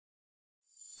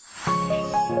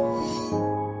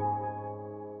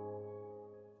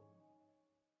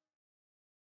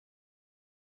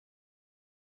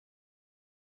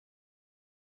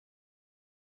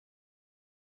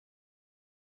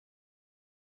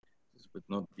would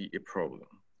not be a problem.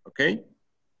 Okay?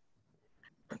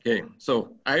 Okay,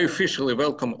 so I officially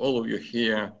welcome all of you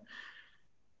here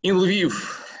in Lviv,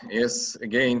 yes,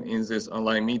 again, in this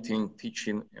online meeting,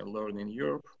 Teaching and Learning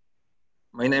Europe.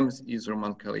 My name is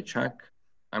Makarychev.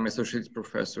 I'm associate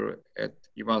professor at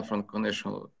Ivan Franko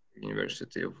National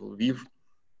University of Lviv.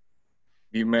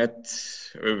 We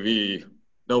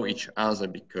know each other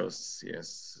because,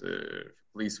 yes,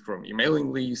 at least from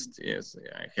emailing list, yes,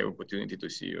 I have opportunity to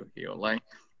see you here online.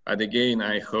 But again,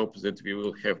 I hope that we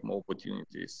will have more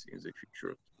opportunities in the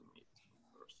future to meet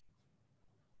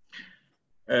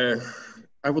in person.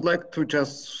 I would like to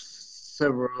just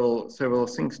several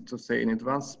things to say in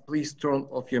advance. Please turn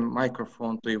off your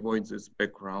microphone to avoid this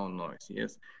background noise.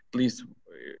 Yes, please,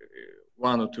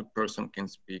 one or two person can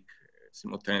speak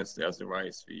simultaneously.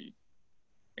 Otherwise, we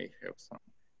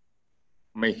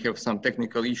may have some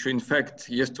technical issue. In fact,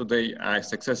 yesterday I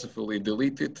successfully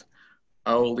deleted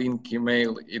our link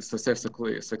email. It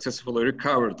successfully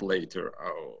recovered later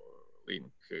our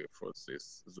link for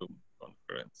this Zoom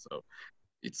conference. So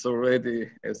it's already,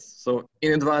 so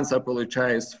in advance, I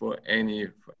apologize for any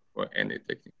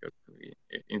technical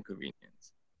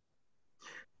inconvenience.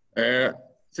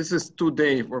 This is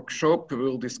two-day workshop. We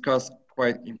will discuss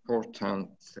quite important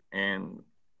and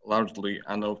largely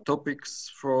unknown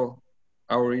topics for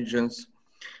our regions.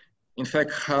 In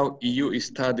fact, how EU is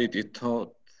studied and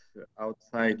taught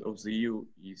outside of the EU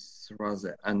is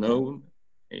rather unknown.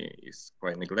 It's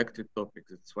quite neglected topic.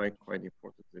 That's why quite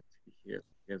important that we here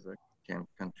together can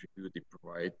contribute and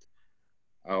provide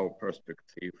our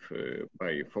perspective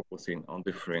by focusing on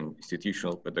different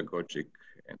institutional, pedagogic,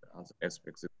 and other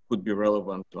aspects that could be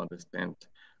relevant to understand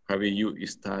how the EU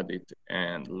is studied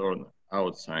and learn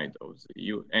outside of the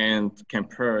EU, and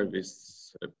compare with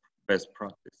best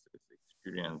practices,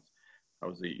 experience,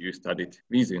 how the EU studied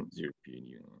within the European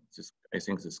Union. I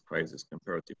think this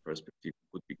comparative perspective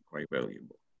would be quite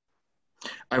valuable.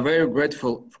 I'm very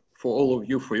grateful for all of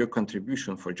you for your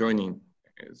contribution, for joining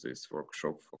this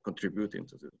workshop, for contributing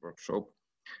to this workshop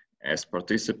as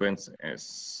participants,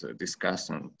 as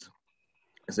discussants,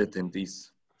 as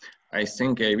attendees. I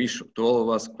think I wish to all of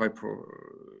us quite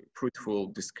fruitful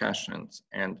discussions,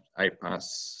 and I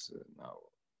pass now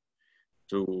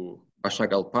to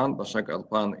Bashak Alpan. Bashak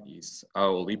Alpan is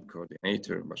our LEAP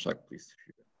coordinator. Bashak, please,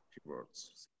 a few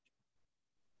words.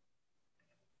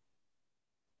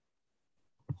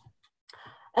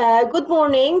 Good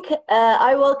morning.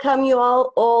 I welcome you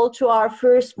all to our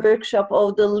first workshop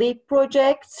of the LEAP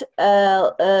project,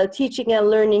 Teaching and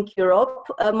Learning Europe.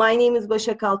 My name is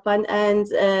Bashak Alpan, and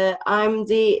I'm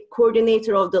the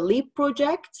coordinator of the LEAP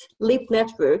project, LEAP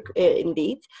network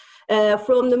indeed,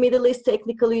 from the Middle East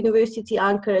Technical University,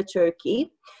 Ankara,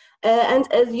 Turkey.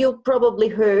 And as you probably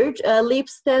heard, LEAP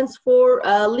stands for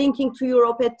Linking to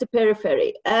Europe at the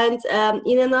Periphery. And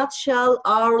in a nutshell,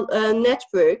 our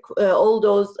network, all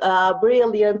those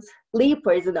brilliant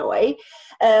leapers in a way,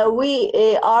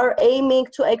 we are aiming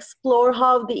to explore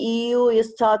how the EU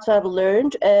is taught and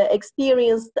learned,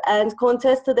 experienced and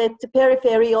contested at the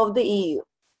periphery of the EU.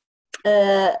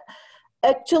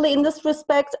 Actually, in this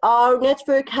respect, our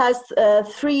network has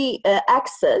three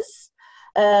axes.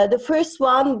 The first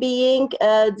one being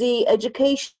the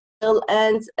educational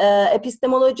and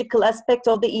epistemological aspect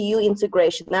of the EU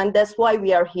integration, and that's why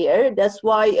we are here. That's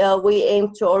why we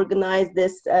aim to organize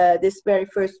this this very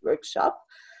first workshop.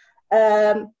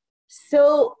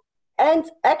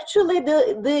 And actually,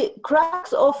 the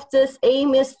crux of this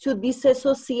aim is to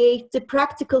disassociate the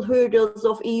practical hurdles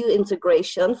of EU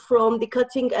integration from the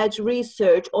cutting-edge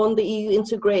research on the EU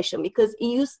integration, because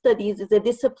EU studies is a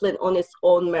discipline on its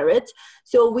own merit.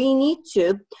 So we need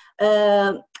to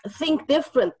think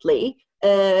differently,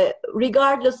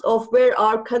 regardless of where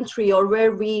our country or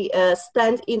where we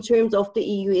stand in terms of the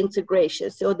EU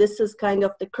integration. So this is kind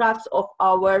of the crux of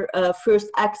our first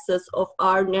axis of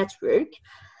our network.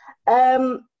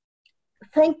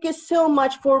 Thank you so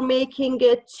much for making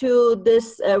it to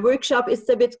this workshop. It's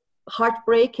a bit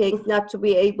heartbreaking not to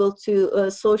be able to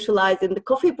socialize in the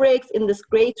coffee breaks in this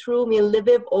great room in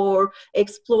Lviv or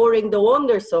exploring the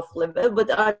wonders of Lviv, but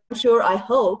I'm sure, I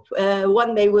hope,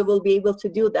 one day we will be able to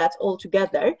do that all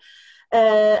together.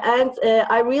 And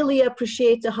I really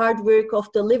appreciate the hard work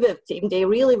of the Lviv team. They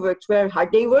really worked very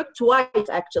hard. They worked twice,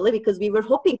 actually, because we were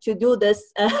hoping to do this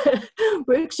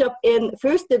workshop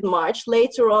first in March,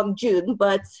 later on June,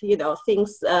 but, you know,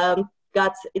 things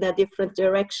got in a different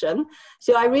direction.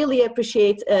 So I really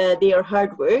appreciate their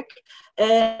hard work.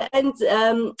 And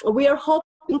we are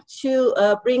hoping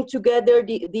to bring together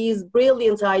these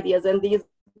brilliant ideas and these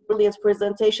brilliant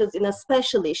presentations in a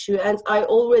special issue. And I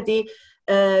already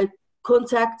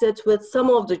contacted with some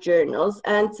of the journals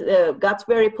and got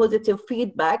very positive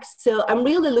feedback. So I'm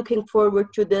really looking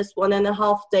forward to this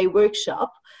 1.5-day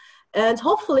workshop. And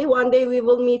hopefully one day we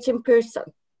will meet in person.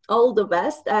 All the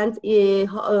best and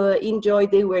enjoy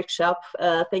the workshop.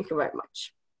 Thank you very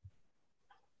much.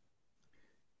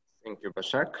 Thank you,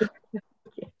 Başak.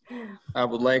 I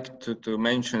would like to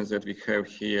mention that we have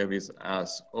here with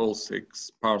us all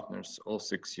 6 partners, all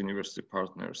 6 university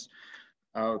partners.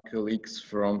 Our colleagues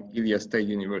from Ilya State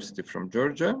University from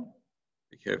Georgia.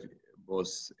 We have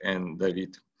Boz and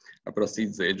David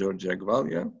Aprasidze and Georgia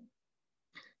Gvalia.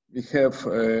 We have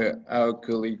our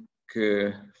colleague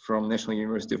from National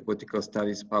University of Political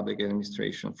Studies, Public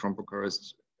Administration from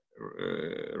Bucharest,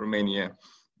 Romania,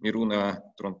 Miruna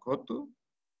Troncotu.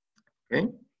 Okay,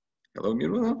 hello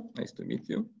Miruna, nice to meet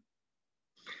you.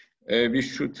 We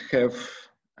should have,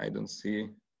 I don't see,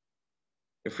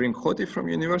 Efrim Hoti from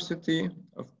University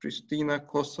of Pristina,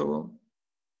 Kosovo.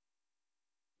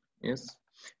 Yes,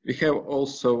 we have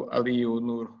also Aliyu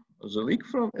Nur Zulik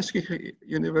from Eskişehir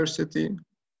University.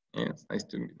 Yes, nice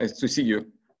to see you,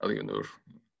 Aliyu Nur.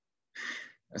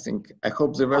 I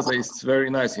hope the weather is very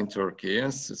nice in Turkey.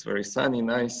 Yes, it's very sunny,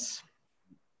 nice.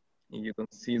 You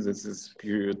don't see this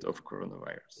period of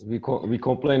coronavirus. We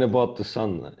complain about the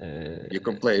sun. You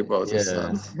complain about the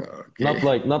sun.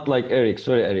 Okay. Not like Eric.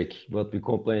 Sorry, Eric, but we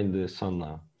complain the sun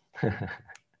now.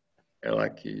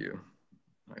 Lucky you.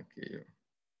 Lucky you.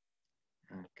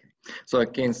 Okay. So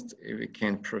we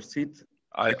can proceed.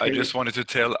 I just wanted to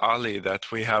tell Ali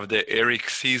that we have the Eric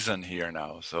season here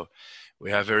now. So we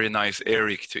have very nice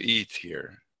Eric to eat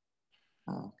here.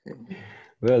 Okay.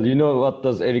 Well, you know what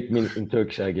does Eric mean in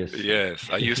Turkish, I guess. Yes,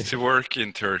 I used to work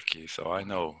in Turkey, so I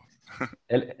know.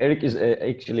 Eric is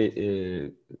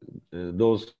actually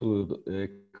those who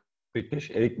Turkish.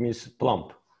 Eric means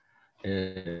plump,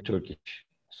 Turkish.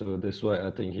 So that's why I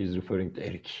think he's referring to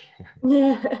Eric.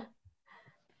 Yeah.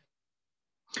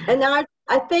 And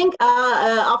I think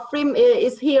Afrim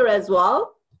is here as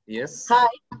well. Yes. Hi,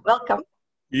 welcome.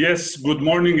 Yes, good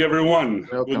morning, everyone.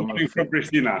 Welcome, good morning from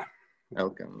Pristina.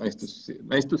 Welcome. Nice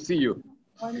to see you.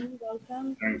 Morning,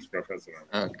 welcome. Thanks, Professor.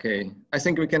 Okay. I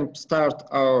think we can start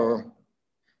our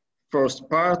first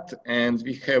part, and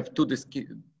we have two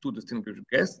distinguished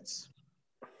guests.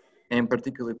 I'm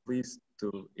particularly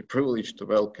privileged to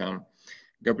welcome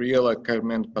Gabriela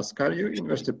Carmen Pascariu,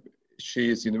 she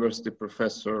is university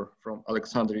professor from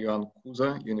Alexander Ioan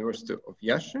Cuza, University of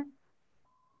Iași.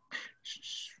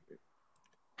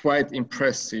 Quite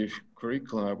impressive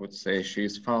curriculum, I would say. She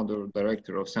is founder,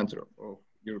 director of Center of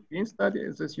European Studies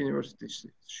at this university.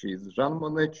 She is Jean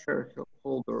Monnet chair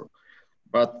holder,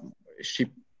 but she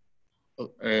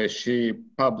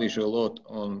published a lot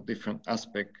on different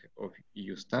aspects of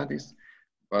EU studies.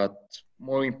 But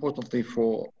more importantly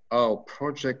for our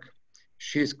project,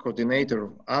 she is coordinator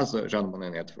of other Jean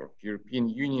Monnet network, European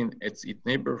Union at its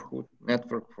neighborhood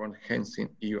network for enhancing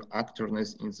EU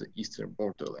actorness in the eastern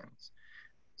borderlands.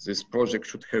 This project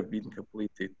should have been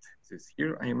completed this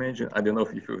year, I imagine. I don't know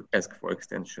if you ask for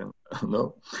extension,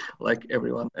 no, like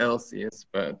everyone else, yes,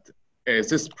 but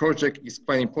this project is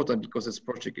quite important because this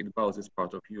project involves this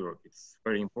part of Europe. It's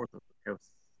very important to have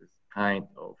this kind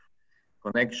of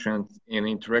connections and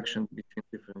interaction between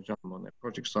different Jean Monnet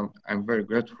projects. So I'm very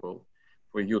grateful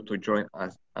for you to join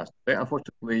us today.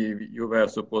 Unfortunately, you were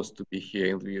supposed to be here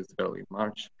in Lviv as well in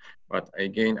March, but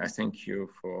again, I thank you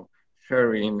for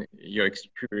sharing your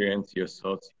experience, your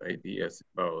thoughts, your ideas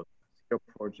about your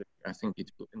project. I think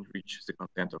it will enrich the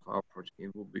content of our project.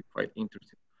 It will be quite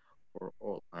interesting for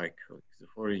all our colleagues. The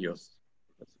floor is yours.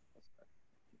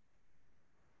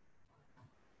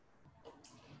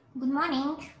 Good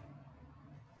morning.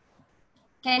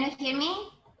 Can you hear me?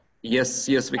 Yes,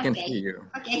 we can hear you.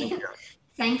 Okay,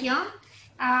 thank you.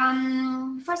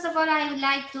 First of all, I would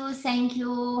like to thank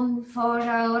you for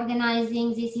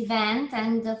organizing this event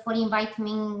and for inviting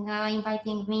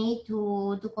me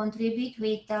to contribute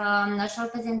with a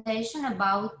short presentation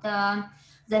about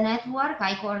the network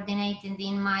I coordinated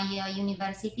in my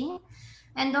university,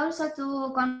 and also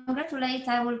to congratulate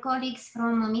our colleagues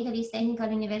from Middle East Technical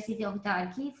University of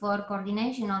Turkey for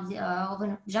coordination of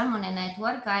the Jean Monnet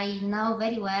network. I know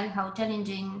very well how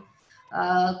challenging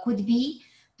could be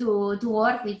to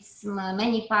work with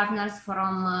many partners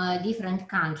from different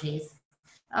countries.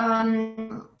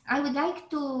 I would like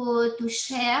to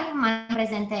share my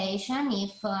presentation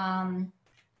if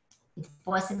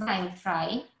possible. I will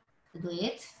try to do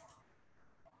it.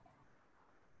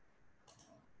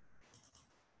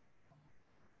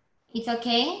 It's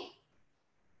okay?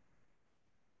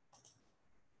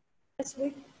 Yes,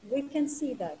 we can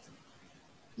see that.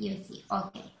 You see,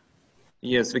 okay.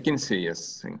 Yes, we can see,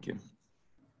 yes, thank you.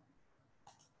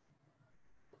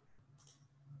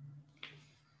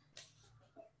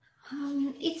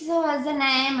 It's the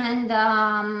name and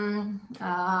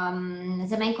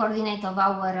the main coordinate of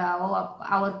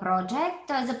our project.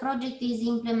 The project is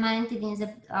implemented in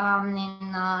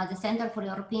the Center for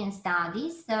European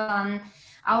Studies.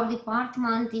 Our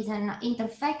department is an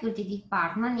interfaculty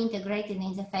department integrated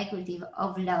in the Faculty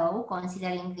of Law,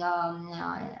 considering the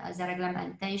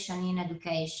reglementation in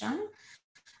education.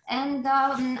 And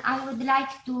I would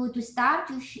like to start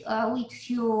with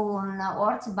few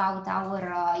words about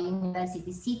our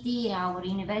university city, our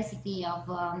university of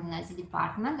the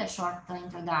department, a short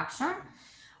introduction.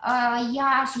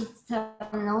 Iași is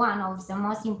one of the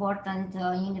most important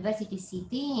university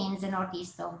city in the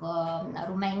northeast of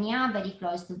Romania, very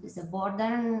close to the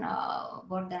border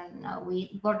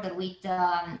with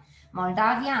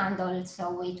Moldavia and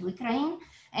also with Ukraine.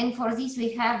 And for this,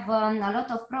 we have a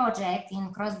lot of projects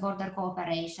in cross-border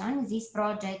cooperation. This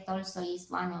project also is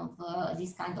one of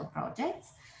these kind of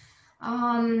projects.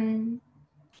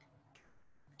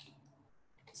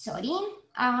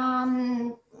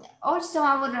 Also,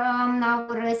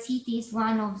 our city is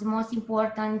one of the most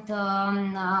important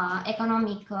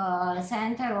economic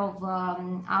center of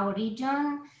our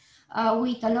region,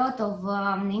 with a lot of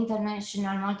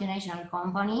international multinational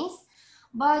companies.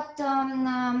 But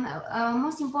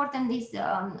most important is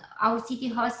our city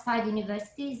hosts 5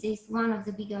 universities. It's one of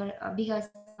the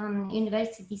biggest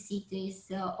university cities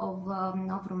of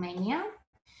Romania.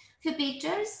 Few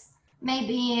pictures,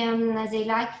 maybe they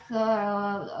like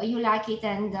you like it,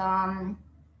 and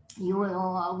you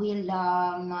will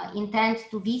intend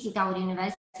to visit our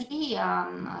university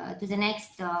to the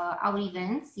next our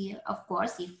events, of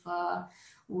course, if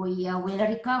we will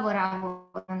recover our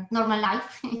normal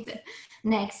life in the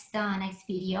next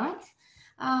period.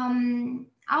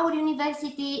 Our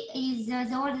university is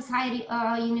the oldest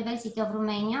higher university of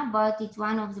Romania, but it's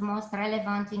one of the most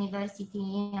relevant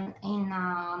university in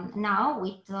now,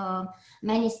 with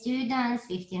many students,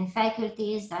 15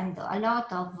 faculties, and a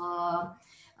lot of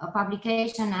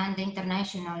publication and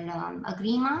international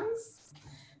agreements.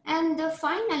 And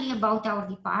finally, about our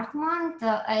department,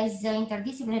 as an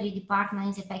interdisciplinary department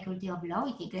in the Faculty of Law,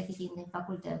 integrated in the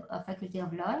Faculty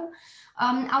of Law,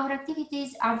 our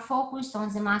activities are focused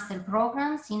on the master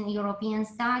programs in European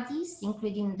studies,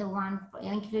 including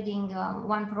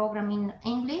one program in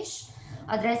English,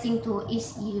 addressing to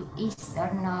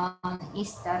Eastern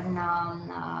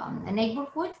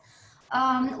neighborhood.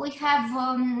 We have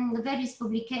various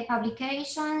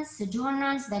publications,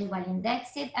 journals, very well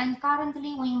indexed, and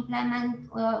currently we implement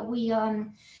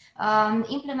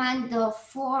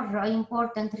 4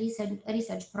 important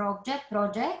research projects.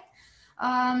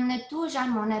 2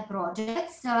 Jean Monnet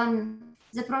projects.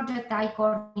 The project I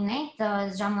coordinate,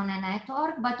 Jean Monnet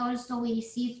Network, but also we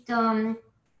received in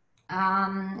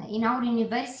our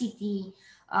university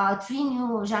 3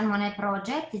 new Jean Monnet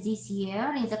projects this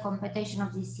year in the competition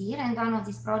of this year, and one of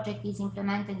these projects is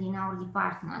implemented in our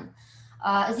department.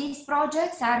 These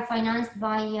projects are financed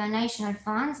by national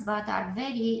funds, but are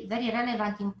very, very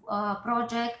relevant in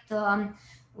project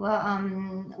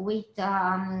with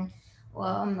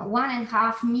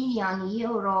 €1.5 million,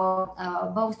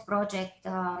 both projects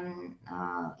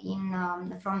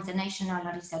from the national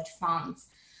research funds.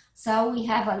 So we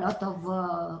have a lot of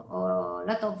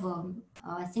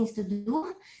things to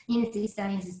do in this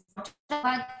project.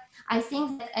 But I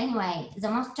think that anyway, the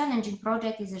most challenging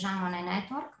project is the Jean Monnet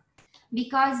Network,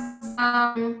 because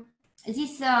this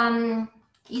is the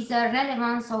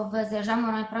relevance of the Jean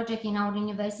Monnet project in our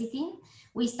university.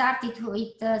 We started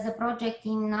with the project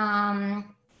in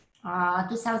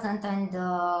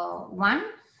 2001,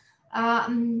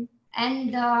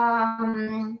 and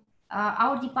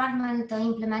our department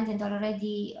implemented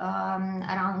already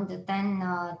around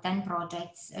 10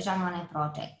 projects, Jean Monnet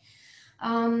project.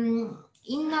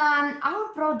 In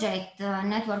our project,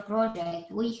 network project,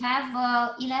 we have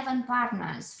 11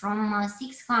 partners from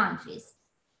 6 countries,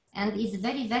 and it's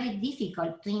very, very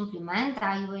difficult to implement.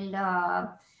 I will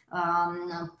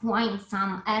point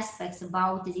some aspects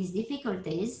about these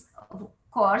difficulties. Of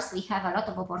course, we have a lot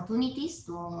of opportunities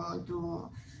to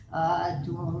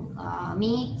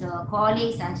meet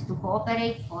colleagues and to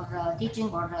cooperate for teaching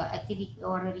or activity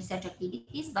or research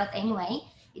activities. But anyway,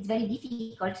 it's very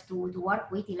difficult to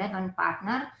work with 11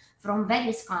 partners from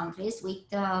various countries with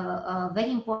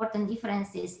very important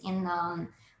differences in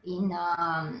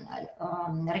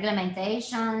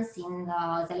regulations, in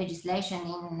the legislation,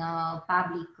 in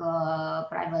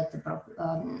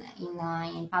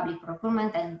in public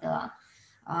procurement, and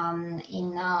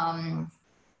in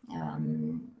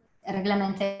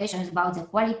regulations about the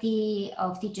quality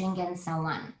of teaching and so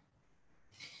on.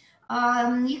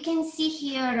 You can see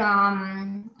here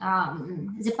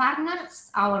the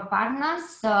partners, our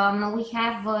partners. We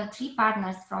have 3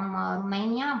 partners from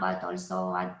Romania, but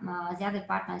also the other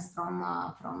partners from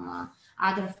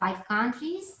other 5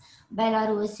 countries: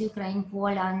 Belarus, Ukraine,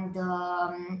 Poland,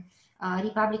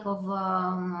 Republic of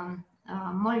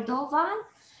Moldova,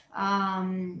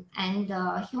 and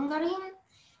Hungary.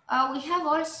 We have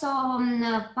also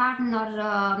partner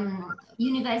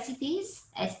universities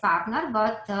as partner,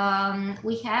 but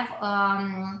we have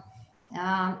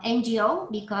NGO,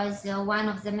 because one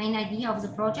of the main idea of the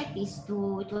project is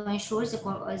to ensure the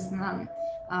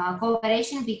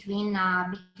cooperation between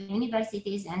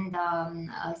universities and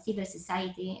civil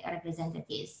society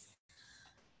representatives.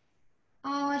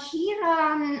 Here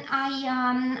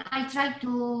I try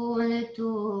to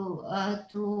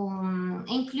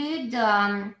include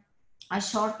a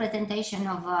short presentation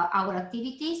of our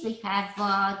activities. We have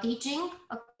teaching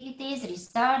activities,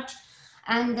 research,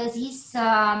 and these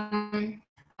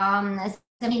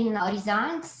the main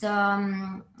results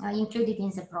included in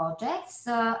the projects,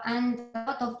 and a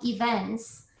lot of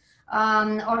events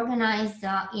organized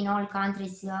in all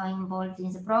countries involved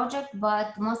in the project.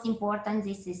 But most important,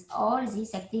 this is all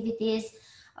these activities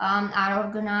are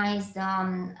organized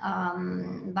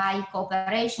by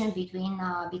cooperation between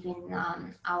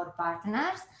our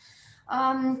partners.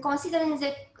 Considering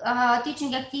the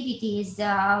teaching activities,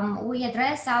 we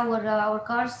address our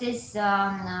courses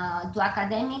to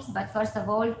academics, but first of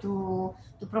all to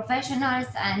professionals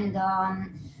and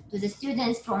to the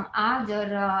students from other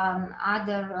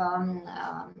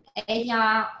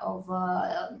area of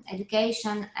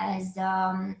education, as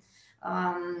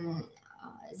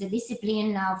the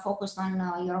discipline focused on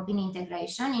European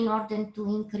integration, in order to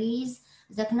increase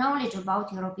the knowledge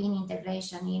about European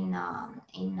integration in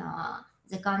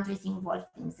the countries involved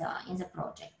in the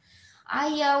project.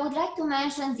 I would like to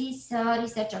mention these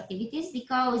research activities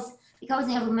because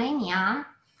in Romania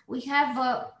we have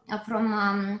from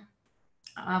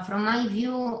my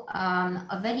view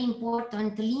a very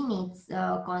important limit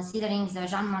considering the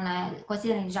Jean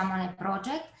Monnet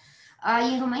project.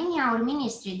 In Romania, our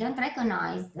ministry don't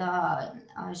recognize the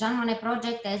Jean Monnet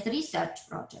project as research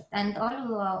project, and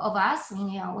all of us,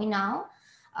 we know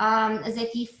that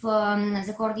if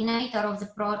the coordinator of the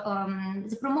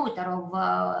promoter of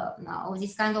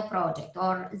this kind of project,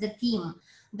 or the team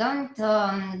don't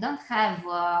have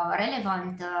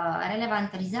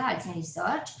relevant results in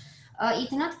research,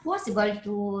 it's not possible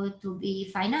to be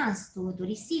financed, to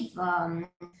receive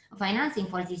financing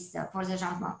for this for the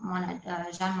Jean Monnet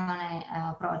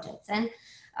projects. And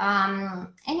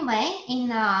anyway, in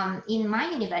my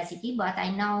university, but I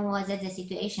know that the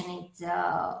situation is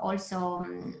also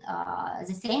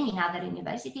the same in other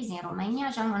universities in Romania,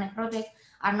 Jean Monnet projects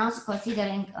are not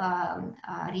considering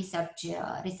research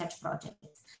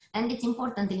projects. And it's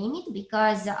important limit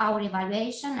because our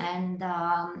evaluation and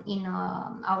in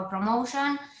our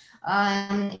promotion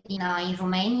in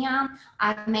Romania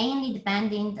are mainly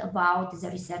dependent about the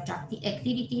research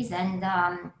activities and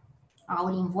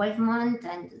our involvement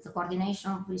and the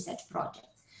coordination of research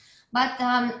projects. But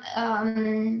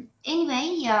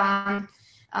anyway,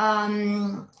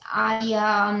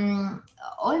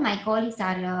 all my colleagues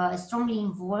are strongly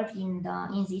involved in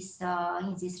these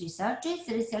researches.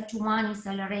 Research 1 is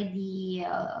already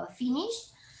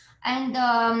finished, and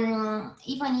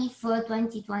even if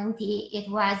 2020 it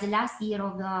was the last year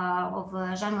of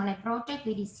Jean Monnet project,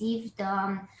 we received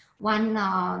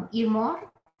 1 year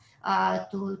more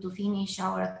to finish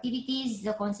our activities,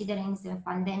 considering the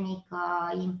pandemic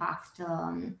impact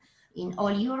in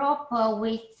all Europe,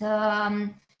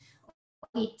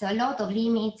 with a lot of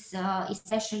limits,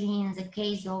 especially in the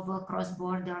case of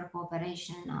cross-border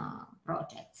cooperation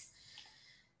projects.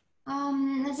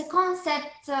 The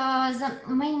concept, the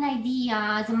main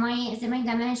idea, the main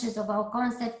dimensions of our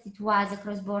concept, it was a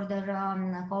cross-border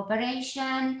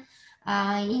cooperation,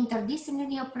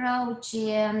 interdisciplinary approach,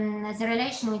 the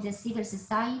relation with the civil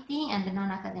society and the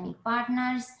non-academic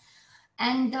partners,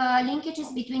 and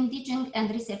linkages between teaching and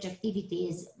research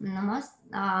activities.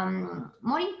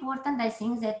 More important, I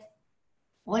think that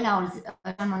all our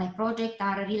Jean Monnet projects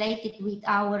are related with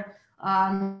our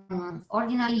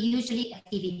ordinary, usually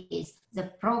activities, the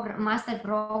master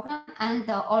program, and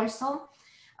also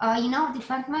in our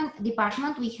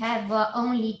department we have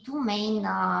only 2 main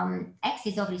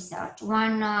axes of research.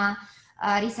 One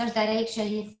research direction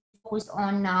is focused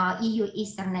on EU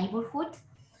Eastern neighborhood,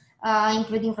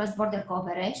 including cross-border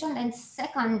cooperation, and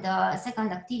second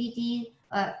activity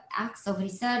axe of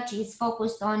research is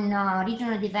focused on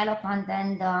regional development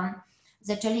and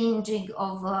the challenging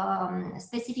of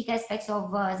specific aspects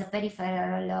of the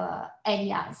peripheral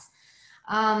areas.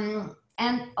 And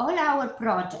all our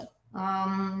projects,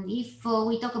 if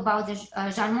we talk about the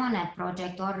Jean Monnet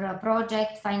project or a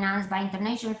project financed by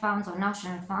international funds or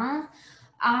national funds,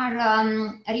 are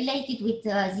related with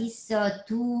these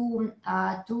two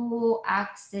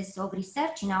axes of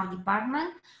research in our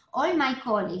department. All my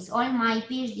colleagues, all my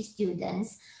PhD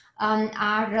students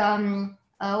are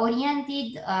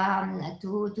oriented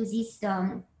to this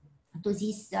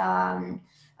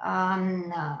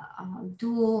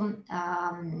two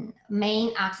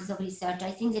main axes of research.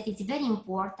 I think that it's very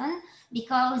important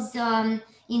because in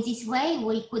this way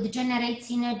we could generate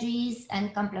synergies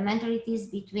and complementarities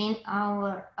between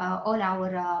our all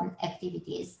our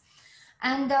activities.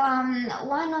 And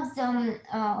one of the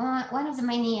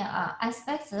many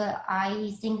aspects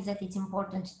I think that it's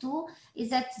important too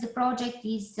is that the project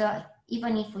is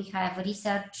even if we have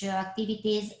research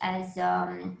activities as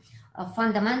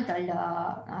fundamental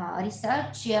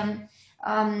research,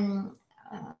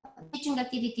 teaching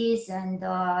activities and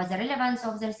the relevance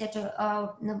of the research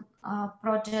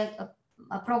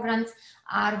programs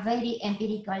are very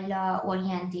empirical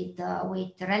oriented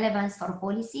with relevance for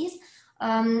policies.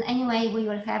 Anyway, we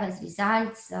will have as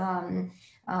results some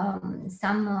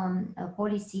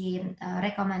policy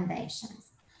recommendations.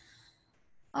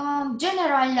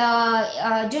 General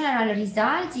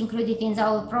results included in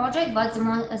our project, but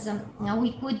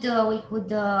we could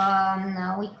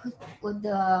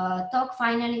talk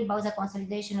finally about the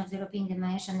consolidation of the European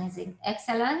dimension as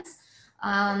excellence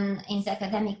in the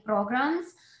academic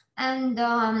programs and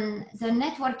the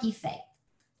network effect.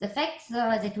 The fact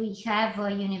that we have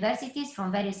universities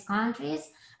from various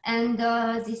countries, and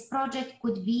this project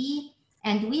could be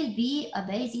and will be a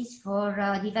basis for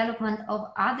development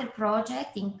of other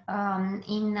projects in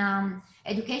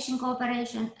education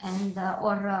cooperation and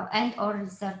or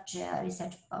research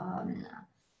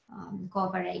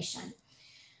cooperation.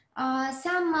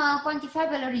 Some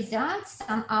quantifiable results,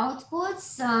 some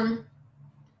outputs.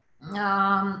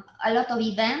 A lot of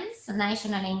events,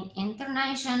 national and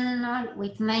international,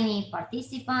 with many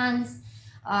participants.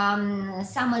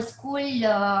 Summer school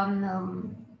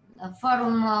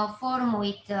forum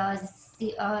with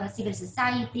civil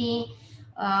society,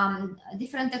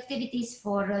 different activities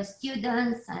for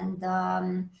students and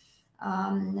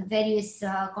various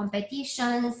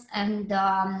competitions and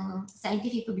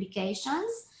scientific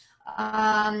publications.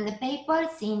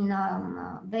 Papers in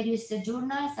various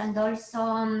journals and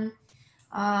also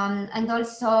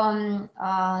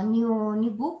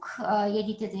new book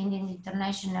edited in an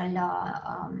international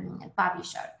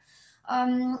publisher.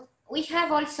 We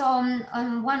have also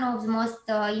one of the most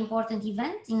important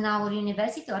events in our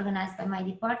university organized by my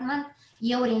department,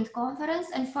 Eurint conference,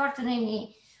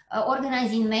 unfortunately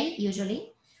organized in May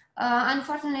usually.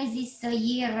 Unfortunately, this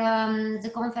year the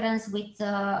conference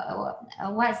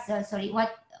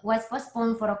was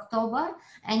postponed for October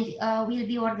and will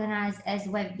be organized as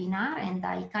webinar, and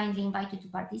I kindly invite you to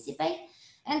participate.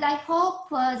 And I hope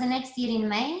the next year in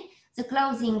May, the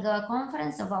closing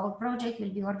conference of our project will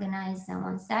be organized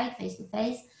on site, face to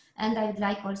face, and I would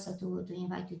like also to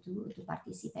invite you to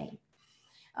participate.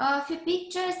 A few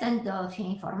pictures and a few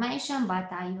information,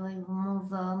 but I will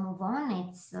move on.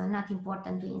 It's not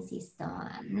important to insist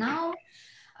now.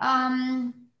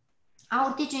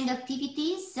 Our teaching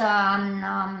activities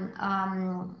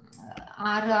are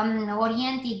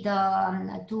oriented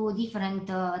to different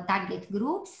target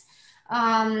groups.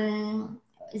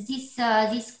 This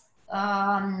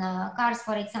course,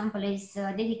 for example, is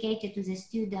dedicated to the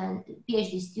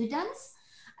PhD students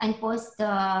and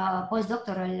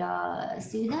postdoctoral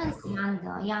students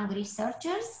and young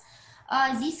researchers.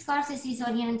 This course is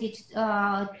oriented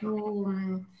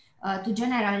to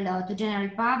general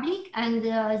public, and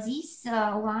this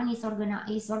one is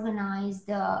organized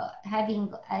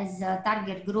having as a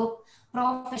target group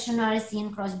professionals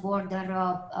in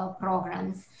cross-border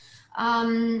programs.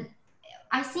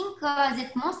 I think the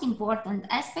most important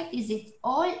aspect is that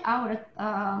all our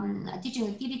teaching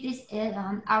activities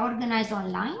are organized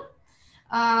online.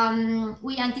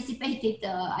 We anticipated,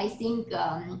 I think,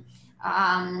 the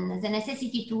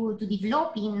necessity to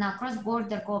develop in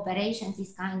cross-border cooperations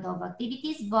these kind of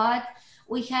activities, but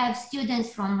we have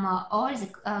students from all the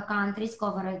countries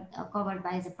covered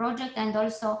by the project, and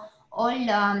also all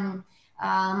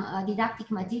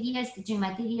didactic materials, teaching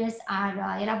materials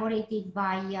are elaborated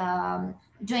by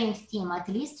joint team, at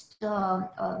least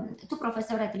two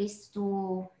professors, at least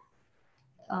two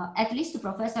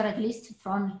professors, at least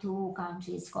from two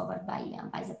countries covered by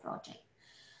the project.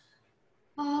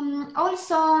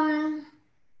 Also,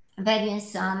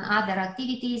 various other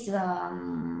activities,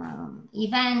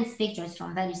 events, pictures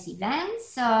from various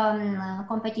events,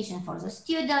 competition for the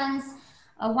students,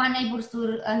 one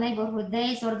neighborhood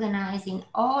days organized in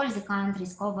all the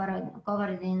countries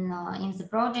covered in the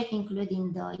project,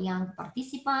 including the young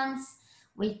participants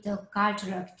with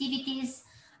cultural activities.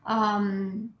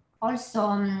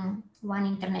 Also, one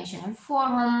international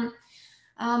forum.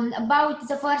 About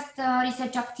the first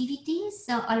research activities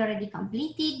already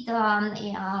completed,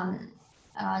 the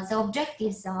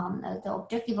objective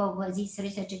of this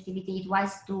research activity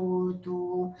was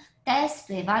to test,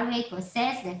 to evaluate, to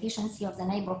assess the efficiency of the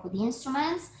neighborhood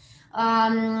instruments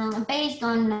based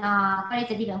on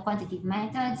qualitative and quantitative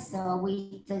methods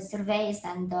with surveys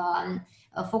and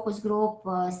focus group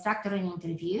structure and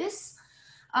interviews.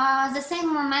 The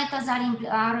same methods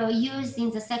are used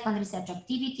in the second research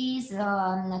activities,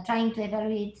 trying to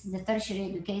evaluate the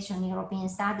tertiary education European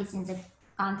studies in the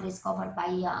countries covered by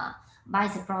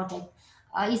the project.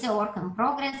 Is a work in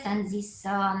progress, and this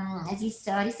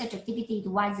research activity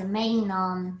was the main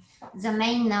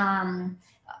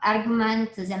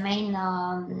argument, the main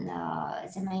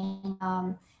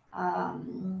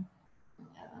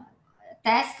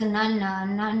task non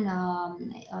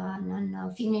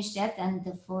finished yet,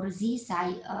 and for this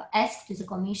I asked the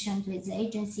Commission, to the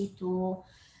agency, to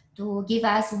give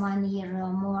us 1 year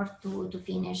more to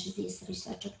finish this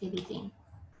research activity.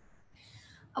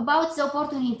 About the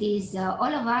opportunities, all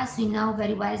of us, we know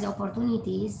very well the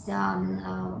opportunities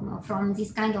from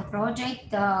this kind of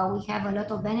project. We have a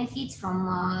lot of benefits from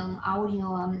our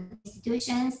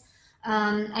institutions,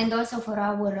 and also for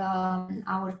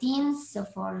our teams,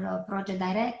 for project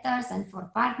directors and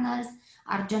for partners.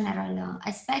 Our general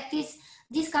aspect is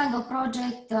this kind of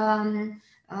project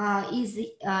is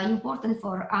important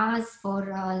for us, for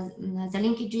the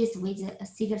linkages with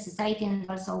civil society and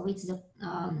also with the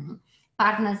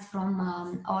partners from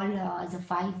all the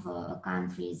 5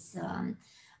 countries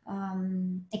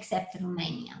except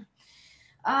Romania.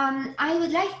 I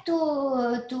would like to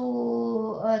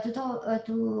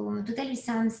tell you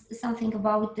something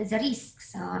about the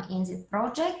risks in the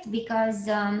project, because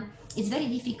it's very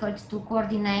difficult to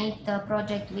coordinate a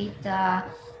project with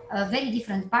very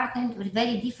different partners with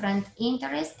very different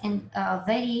interests and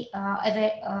very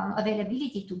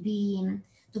availability to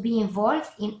be involved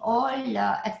in all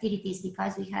activities,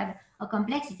 because we have a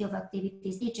complexity of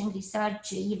activities, teaching,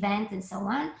 research, events, and so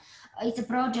on. It's a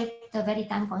project very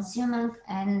time consuming,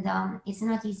 and it's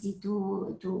not easy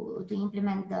to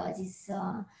implement this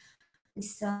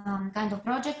kind of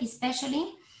project,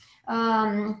 especially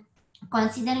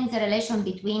considering the relation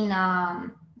between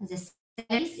the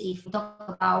salaries, if we talk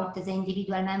about the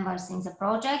individual members in the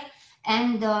project,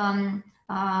 and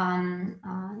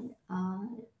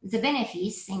the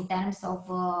benefits in terms of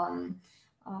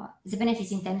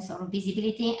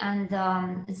visibility and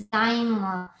the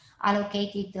time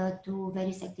allocated to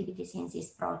various activities in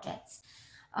these projects.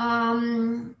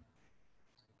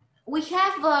 We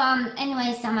have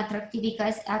anyway some attractive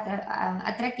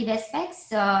aspects,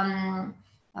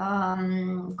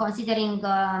 considering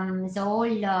the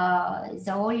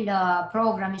whole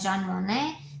program Jean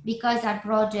Monnet, because our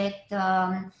project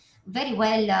very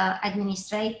well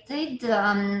administrated,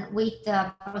 with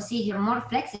procedure more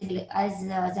flexible as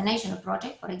the national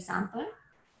project, for example.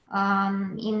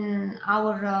 In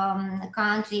our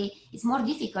country, it's more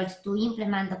difficult to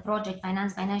implement the project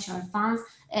financed by national funds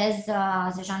as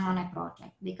the Jean Monnet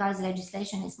project, because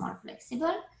legislation is more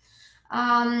flexible.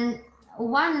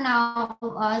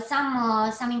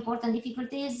 Some important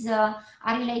difficulties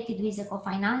are related with the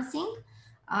co-financing.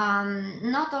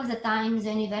 Not all the time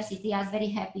the university is very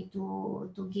happy to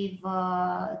give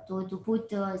to put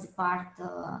the part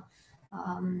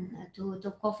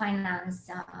to co-finance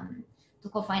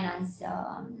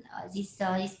this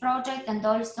project, and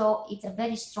also it's a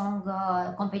very strong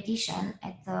competition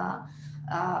at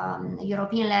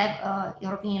European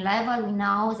level. We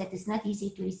know that it's not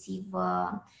easy to receive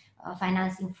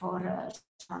financing for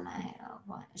Jean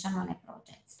Monnet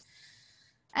projects.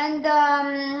 And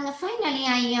finally,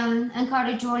 I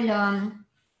encourage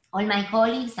all my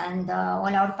colleagues and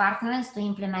all our partners to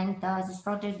implement this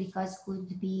project, because could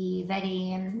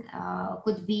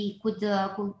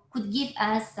give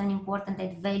us an important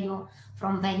added value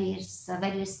from various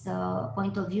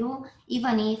point of view,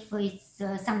 even if it's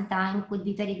sometimes could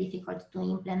be very difficult to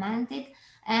implement it.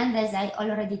 And as I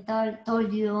already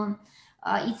told you,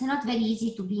 it's not very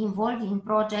easy to be involved in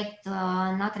project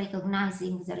not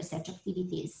recognizing the research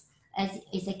activities, as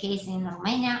is the case in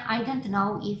Romania. I don't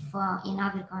know if in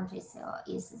other countries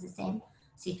is the same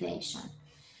situation.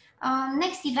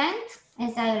 Next event,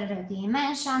 as I already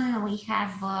mentioned, we are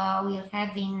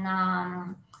having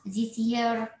this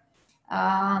year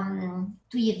 2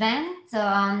 events.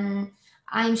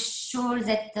 I'm sure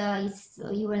that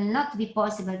it will not be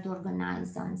possible to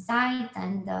organize on site,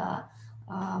 and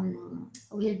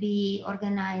will be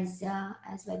organized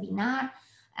as webinar.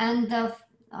 And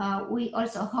we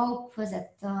also hope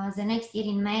that the next year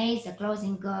in May, the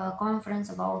closing conference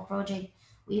of our project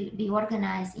will be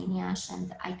organized in Iași,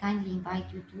 and I kindly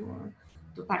invite you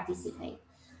to participate.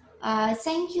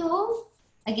 Thank you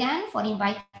again for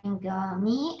inviting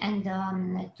me and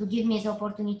to give me the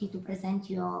opportunity to present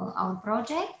you our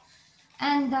project.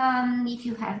 And if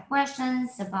you have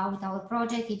questions about our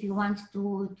project, if you want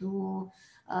to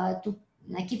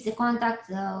keep the contact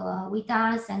with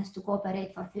us and to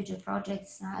cooperate for future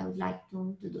projects, I would like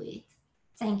to do it.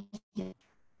 Thank you.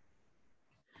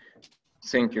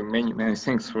 Thank you. Many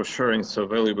thanks for sharing so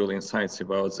valuable insights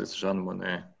about this Jean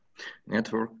Monnet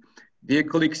network. Dear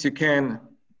colleagues, you can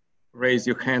raise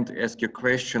your hand, ask your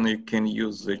question. You can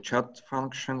use the chat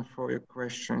function for your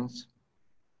questions.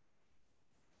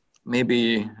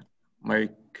 Maybe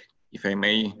if I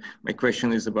may, my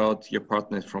question is about your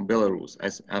partners from Belarus.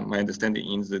 As my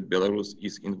understanding is that Belarus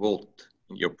is involved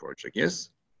in your project,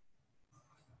 yes?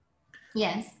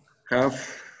 Yes. How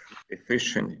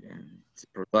efficient and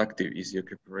productive is your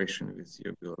cooperation with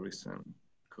your Belarusian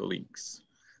colleagues?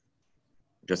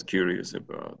 Just curious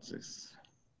about this.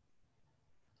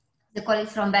 The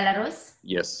colleagues from Belarus?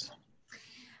 Yes.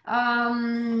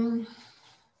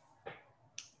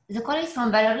 The colleagues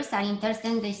from Belarus are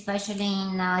interested especially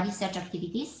in research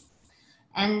activities,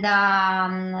 and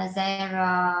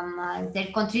they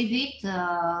contribute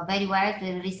very well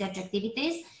to research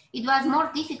activities. It was more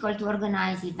difficult to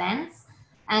organize events,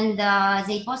 and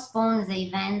they postponed the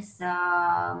events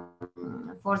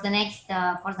for the next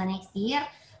year,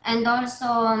 and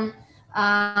also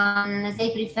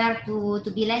they prefer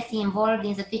to be less involved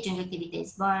in the teaching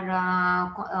activities, but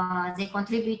they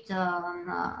contribute.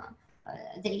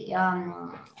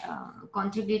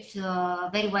 Contribute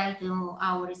very well to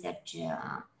our research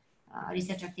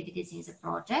activities in the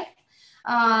project.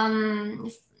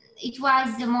 It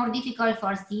was more difficult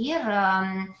first year,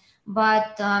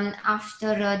 but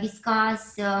after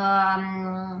discuss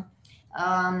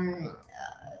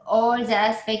all the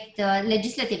aspects,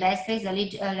 legislative aspects,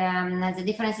 the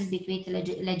differences between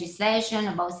legislation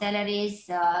about salaries,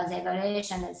 the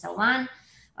evaluation, and so on.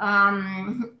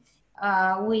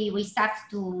 We start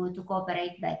to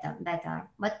cooperate better.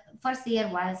 But first year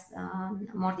was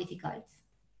more difficult.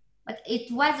 But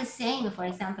it was the same, for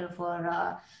example, for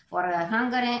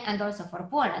Hungary and also for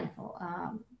Poland.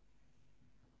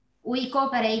 We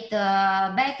cooperate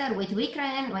better with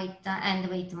Ukraine and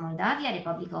with Moldavia,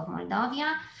 Republic of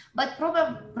Moldavia. But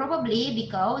probably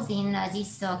because in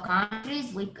these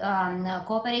countries we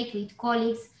cooperate with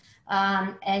colleagues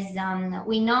as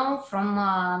we know from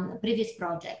previous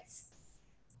projects.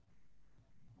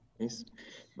 Yes,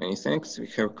 many thanks. We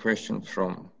have a question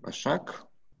from Bashak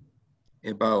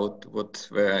about what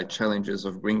were challenges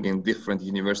of bringing different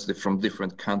universities from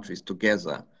different countries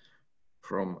together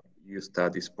from your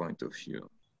studies point of view.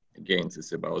 Again,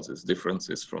 it's about these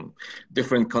differences from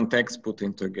different contexts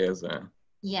putting together.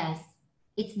 Yes,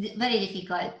 it's very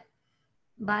difficult,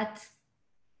 but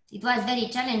it was very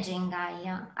challenging.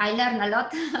 I learned a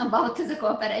lot about the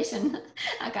cooperation,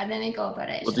 academic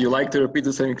cooperation. Would you like to repeat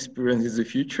the same experience in the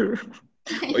future?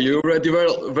 Or you already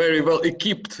very well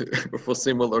equipped for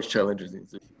similar challenges in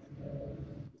the future?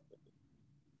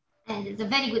 And it's a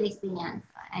very good experience,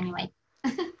 anyway.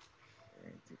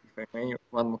 If I may,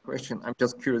 one more question. I'm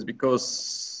just curious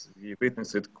because we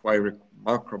witnessed quite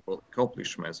remarkable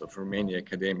accomplishments of Romanian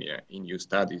academia in your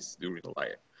studies during the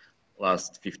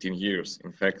last 15 years.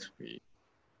 In fact, we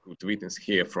could witness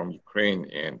here from Ukraine,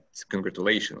 and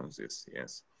congratulations on this,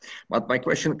 yes. But my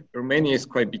question, Romania is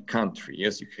quite a big country.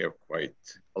 Yes, you have quite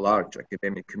a large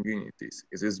academic communities.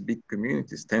 These big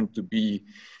communities tend to be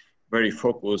very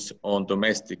focused on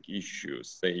domestic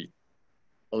issues.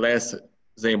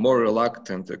 They're more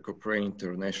reluctant to cooperate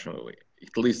internationally.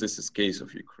 At least this is the case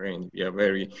of Ukraine. We are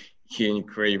here in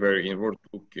Ukraine, very inward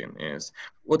looking. Yes.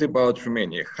 What about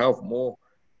Romania? How more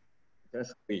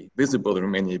visible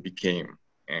Romania became,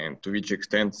 and to which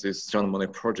extent this Jean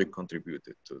Monnet project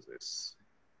contributed to this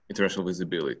international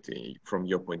visibility from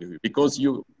your point of view? Because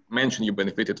you mentioned you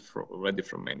benefited already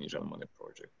from many Jean Monnet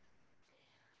projects.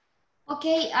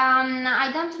 Okay,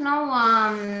 I don't know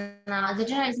the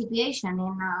general situation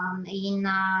in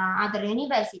other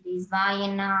universities, but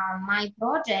in my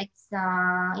projects,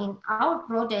 in our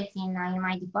projects in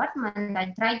my department,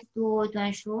 I tried to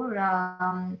ensure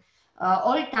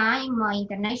all time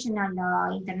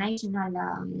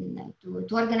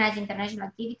to organize international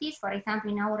activities. For example,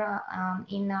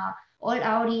 in all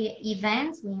our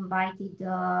events, we invited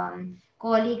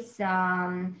colleagues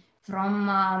from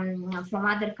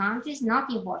other countries not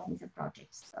involved in the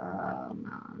projects,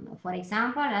 for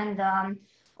example, and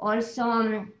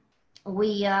also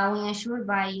we ensure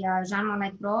by Jean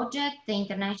Monnet project the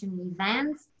international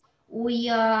events. We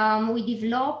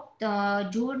developed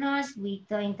journals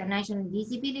with international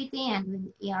visibility,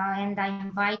 and I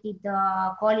invited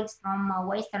colleagues from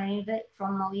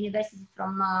universities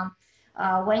from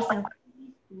Western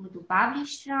countries to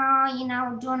publish in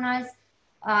our journals.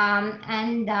 I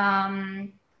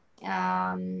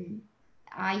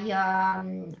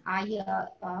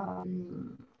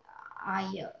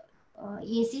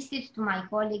insisted to my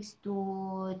colleagues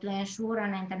to ensure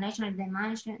an international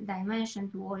dimension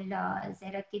to all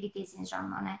their activities in Jean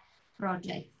Monnet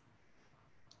project.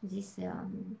 This is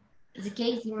the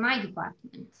case in my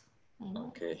department.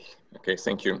 Okay,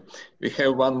 thank you. We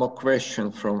have one more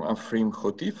question from Afrim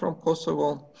Hoti from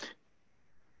Kosovo,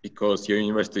 because your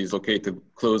university is located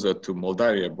closer to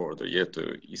Moldavia border, yet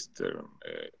to eastern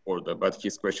border. But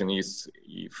his question is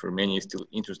if Romania is still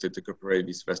interested to cooperate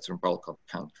with Western Balkan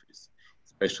countries,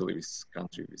 especially with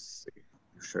countries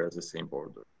who share the same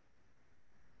border.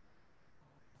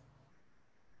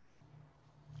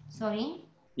 Sorry?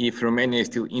 If Romania is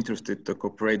still interested to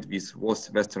cooperate with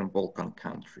Western Balkan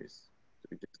countries, to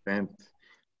which extent,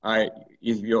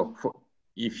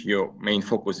 if your main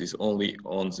focus is only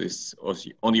on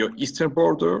on your eastern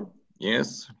border,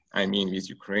 yes, I mean with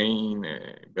Ukraine,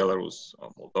 Belarus,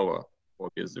 or Moldova, for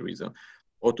obvious reason,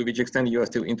 or to which extent you are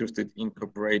still interested in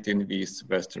cooperating with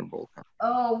Western Balkans?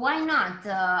 Oh, why not?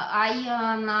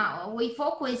 We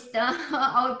focused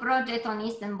our project on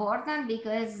Eastern Balkan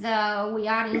because we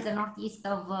are in the northeast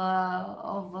of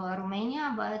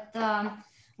Romania, but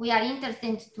we are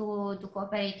interested to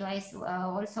cooperate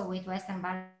also with Western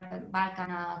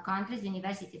Balkan countries,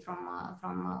 university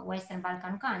from Western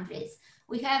Balkan countries.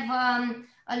 We have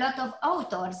a lot of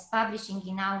authors publishing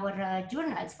in our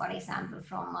journals, for example,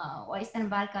 from Western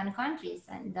Balkan countries,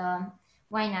 and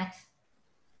why not?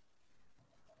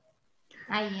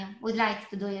 I would like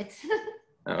to do it.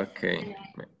 Okay,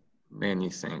 many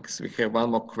thanks. We have one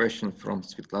more question from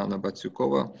Svetlana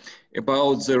Batsyukova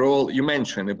about the role, you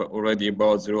mentioned already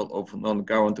about the role of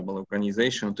non-governmental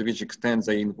organization, to which extent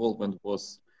their involvement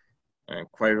was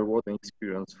quite rewarding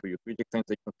experience for you, to which extent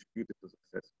they contributed to the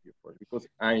success of your project, because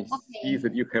I see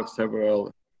that you have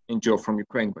several NGO from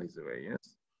Ukraine, by the way,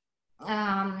 yes?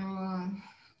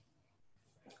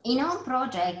 In our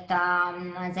project,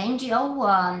 the NGO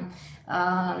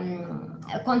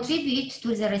contribute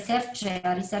to the research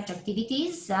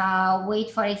activities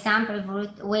with, for example,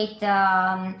 with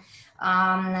the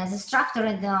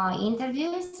structured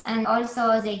interviews, and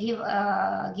also they give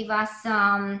us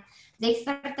the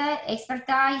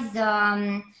expertise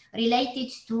related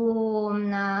to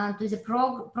the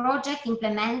project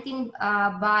implementing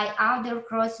by other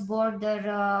cross-border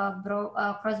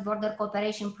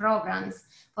cooperation programs.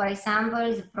 For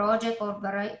example, the project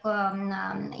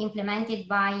implemented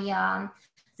by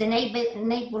the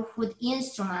neighborhood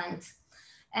instrument.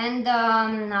 And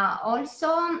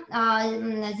also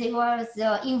they was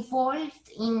involved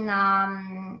in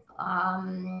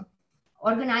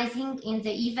organizing, in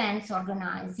the events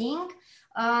organizing,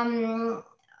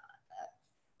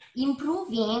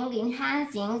 improving,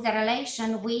 enhancing the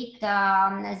relation with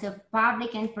the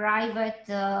public and private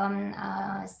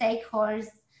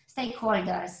stakeholders.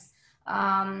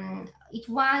 It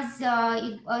was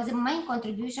the main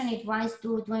contribution. It was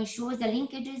to ensure the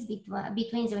linkages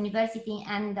between the university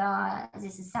and the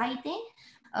society.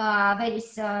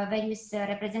 Various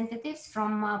representatives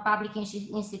from public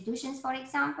institutions, for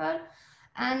example,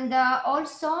 and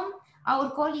also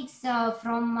our colleagues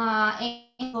from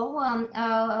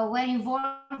NGO were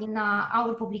involved in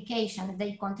our publication.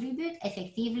 They contribute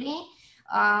effectively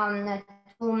to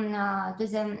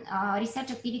the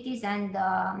research activities and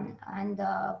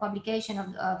publication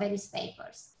of various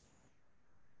papers.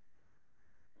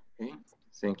 Okay,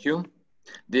 thank you.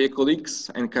 Dear colleagues,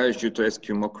 I encourage you to ask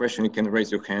you more questions. You can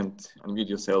raise your hand, unmute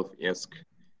yourself, ask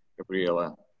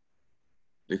Gabriela.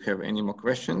 Do you have any more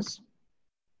questions?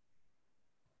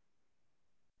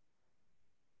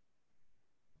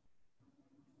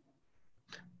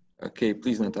 Okay,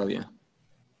 please, Natalia.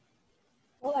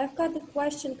 Well, I've got a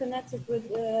question connected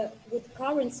with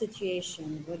current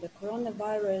situation, with the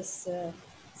coronavirus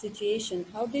situation.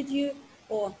 How did you,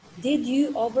 or did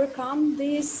you overcome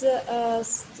this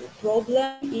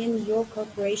problem in your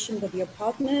cooperation with your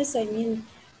partners? I mean,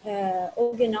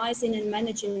 organizing and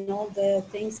managing all the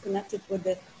things connected with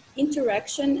the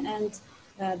interaction and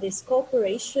this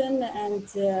cooperation and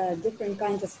different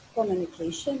kinds of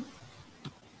communication.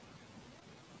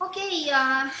 Okay,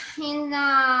 in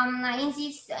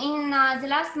the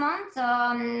last month,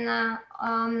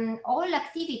 all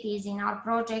activities in our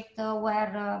project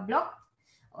were blocked.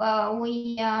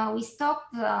 We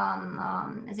stopped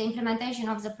the implementation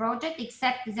of the project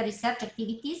except the research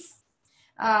activities,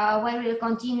 where we'll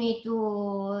continue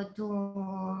to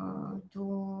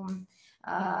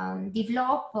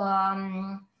develop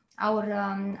our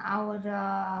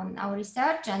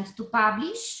research and to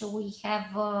publish. We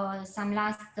have some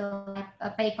last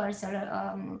papers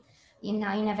in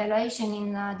evaluation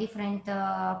in different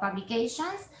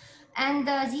publications, and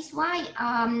this is why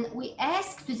we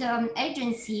asked the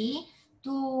agency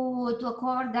to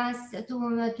accord us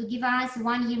to give us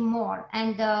 1 year more,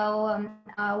 and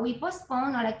we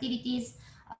postpone all activities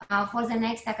for the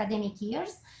next academic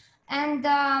years. And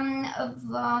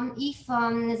if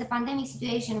the pandemic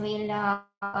situation will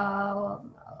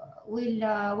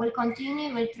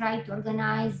continue, we'll try to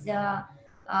organize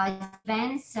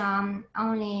events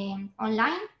only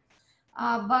online.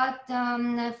 But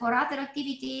for other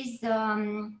activities,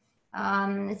 the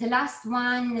last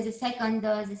one, the second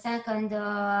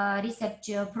research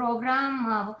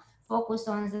program focused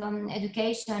on the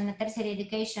education, tertiary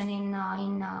education in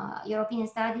European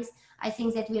studies. I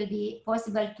think that will be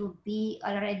possible to be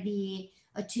already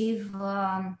achieved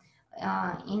in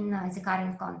the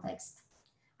current context.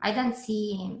 I don't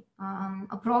see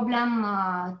a problem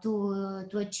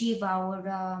to achieve our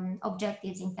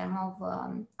objectives in terms of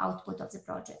output of the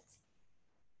project.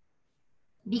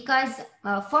 Because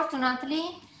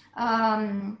fortunately,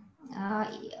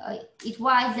 it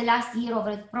was the last year of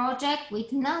the project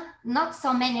with not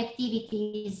so many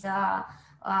activities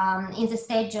in the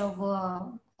stage of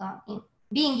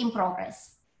being in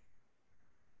progress.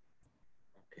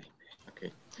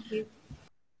 Okay. Thank you.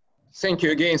 Thank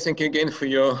you again for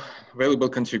your valuable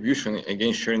contribution.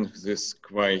 Again, sharing this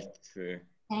quite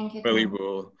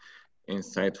valuable,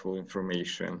 insightful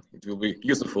information. It will be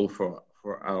useful for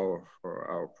our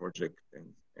project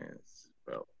as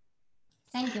well.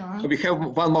 Thank you. So we have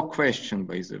one more question,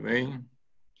 by the way.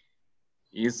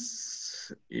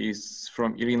 Is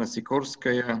from Irina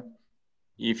Sikorskaya.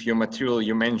 If your material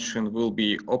you mentioned will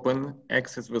be open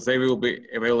access, they will be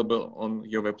available on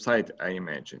your website, I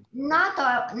imagine. Not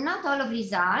all of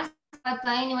results, but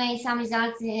anyway, some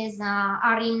results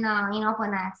are in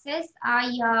open access. I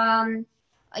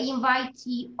invite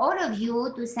all of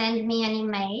you to send me an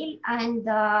email, and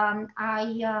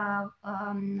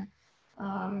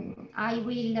I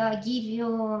will give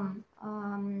you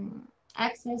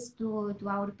access to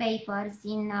our papers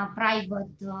in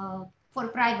for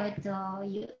private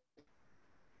use.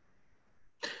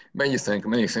 Many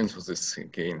thanks for this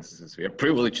again. We are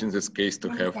privileged in this case to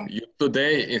have you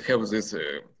today and have this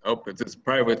this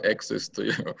private access to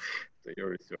your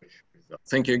research results.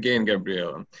 Thank you again,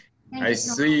 Gabriela. I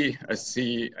see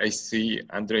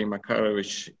Andrey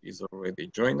Makarychev is already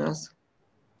joined us.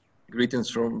 Greetings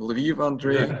from Lviv,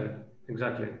 Andrey.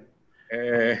 Exactly.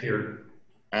 Here.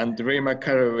 Andrey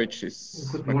Makarychev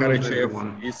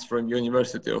is from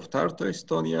University of Tartu,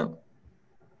 Estonia.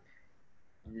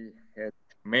 He had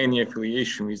many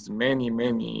affiliations with many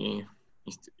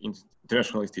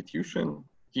international institutions.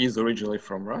 He is originally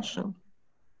from Russia.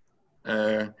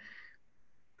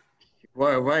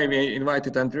 Why we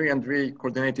invited Andrey? Andrey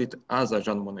coordinated other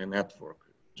Jean Monnet network.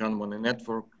 Jean Monnet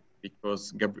network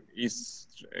because Jean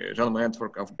Monnet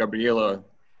network of Gabriela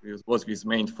was his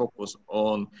main focus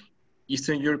on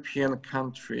Eastern European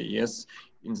country. Yes,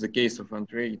 in the case of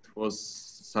Andrey, it was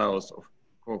south of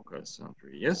Caucasus.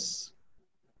 Andrey, yes.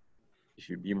 If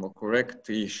you be more correct,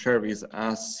 share with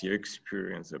us your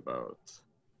experience about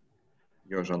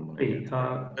your Jean Monnet.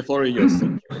 The floor is yours.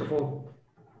 First of all,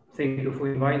 thank you for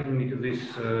inviting me to this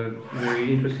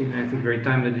very interesting and I think very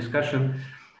timely discussion.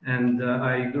 And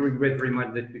I do regret very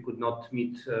much that we could not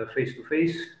meet face to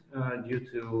face due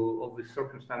to all these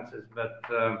circumstances, but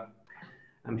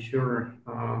I'm sure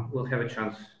we'll have a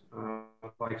chance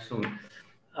quite soon.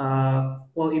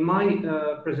 Well, in my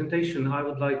presentation, I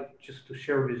would like just to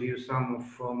share with you some of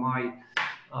my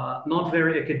not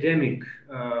very academic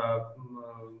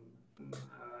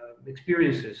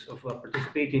experiences of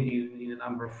participating in a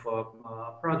number of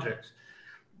projects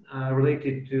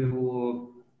related to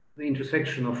the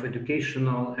intersection of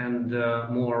educational and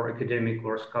more academic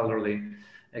or scholarly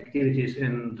activities.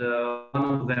 And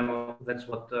one of them, that's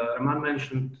what Roman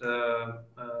mentioned,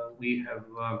 we have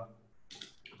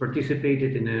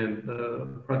participated in a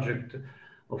project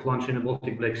of launching a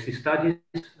Baltic Black Sea Studies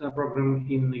program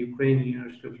in Ukraine,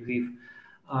 University of Lviv.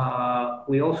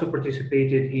 We also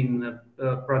participated in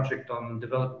a project on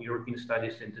developing European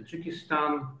studies in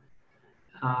Tajikistan.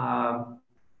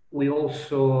 We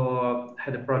also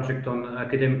had a project on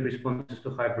academic responses to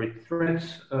hybrid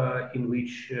threats, in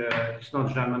which it's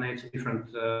not JAMA, it's a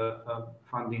different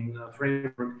funding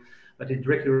framework, but it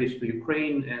directly relates to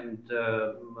Ukraine. And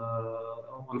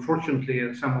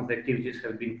unfortunately, some of the activities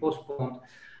have been postponed.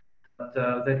 But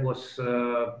that was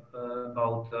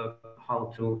about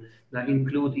how to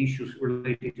include issues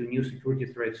related to new security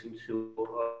threats into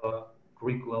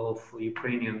curricula of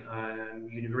Ukrainian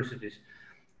universities.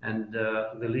 And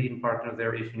the leading partner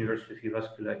there is University of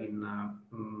Jyväskylä in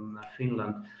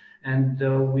Finland. And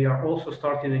we are also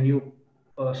starting a new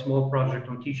small project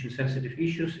on teaching sensitive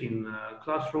issues in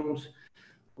classrooms,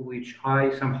 which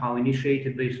I somehow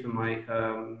initiated based on my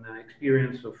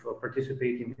experience of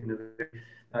participating in a very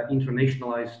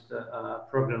internationalized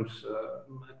programs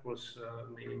across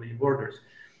many borders.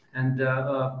 And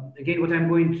again, what I'm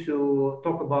going to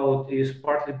talk about is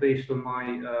partly based on my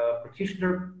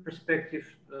practitioner perspective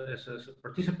as a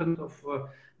participant of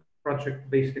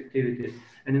project-based activities,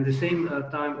 and in the same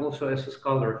time also as a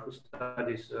scholar who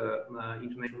studies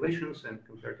international relations and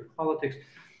comparative politics.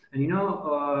 And you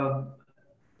know,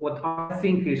 what I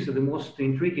think is the most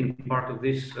intriguing part of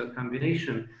this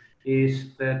combination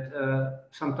is that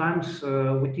sometimes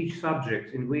we teach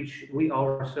subjects in which we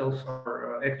ourselves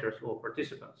are actors or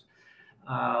participants.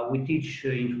 We teach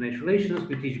international relations,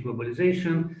 we teach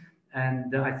globalization,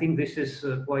 and I think this is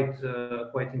quite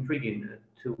intriguing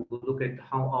to look at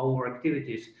how our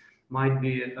activities might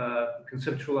be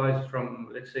conceptualized from,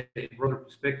 let's say, a broader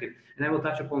perspective. And I will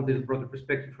touch upon this broader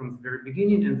perspective from the very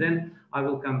beginning, and then I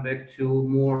will come back to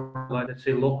more, let's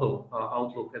say, local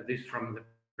outlook at this from the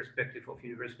perspective of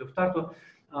University of Tartu.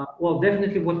 Well,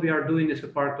 definitely what we are doing is a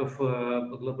part of a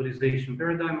globalization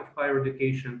paradigm of higher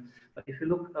education. But if you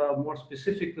look more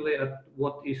specifically at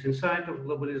what is inside of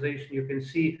globalization, you can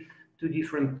see two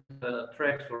different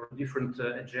tracks or different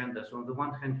agendas. On the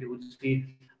one hand, you would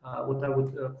see what I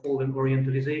would call an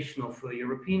orientalization of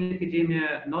European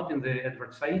academia, not in the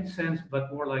Edward Said sense,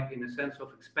 but more like in the sense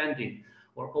of expanding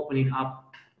or opening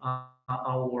up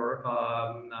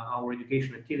our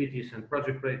education activities and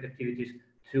project-related activities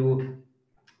to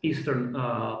Eastern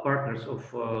partners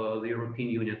of the European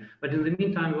Union. But in the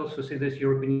meantime, we also see this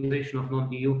Europeanization of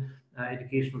non-EU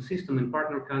educational system in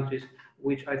partner countries,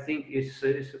 which I think is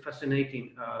a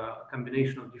fascinating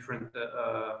combination of different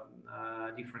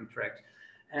tracks.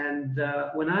 And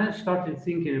when I started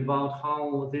thinking about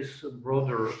how this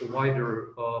broader,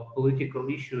 wider political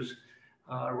issues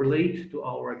relate to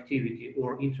our activity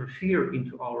or interfere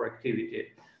into our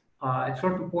activity, at a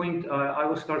certain point, I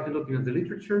was starting looking at the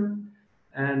literature,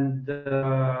 and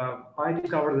I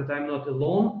discovered that I'm not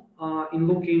alone in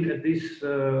looking at these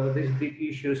big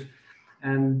issues.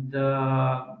 And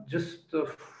I'll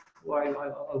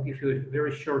give you a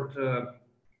very short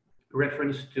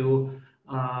reference to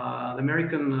the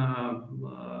American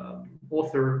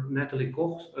author Natalie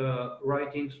Koch's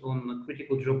writings on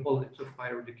critical geopolitics of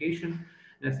higher education.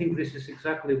 And I think this is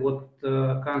exactly what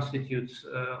constitutes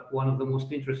one of the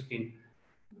most interesting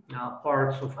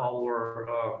parts of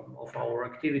our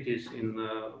activities in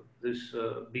this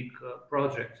big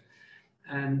project.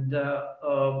 And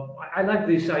I like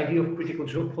this idea of critical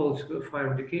geopolitics of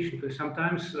higher education, because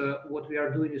sometimes what we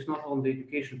are doing is not only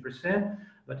education per se,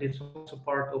 but it's also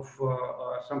part of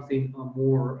something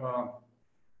more,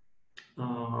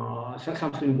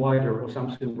 something wider or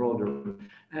something broader.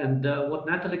 And what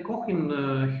Natalie Koch in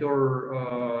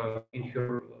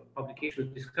her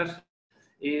publication discussed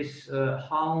is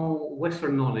how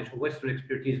Western knowledge, Western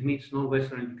expertise meets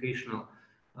non-Western educational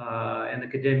and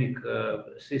academic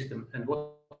system, and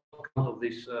what comes of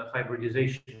this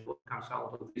hybridization, what comes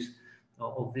out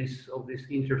of this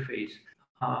interface,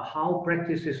 how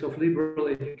practices of liberal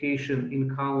education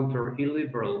encounter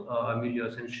illiberal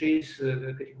milieux, and she's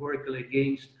categorically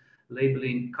against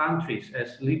labeling countries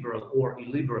as liberal or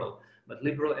illiberal, but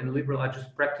liberal and liberal are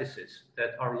just practices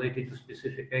that are related to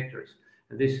specific actors.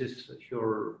 And this is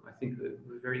her, I think, a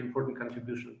very important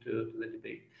contribution to the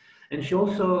debate. And she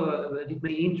also did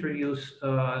many interviews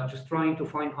just trying to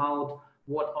find out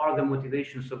what are the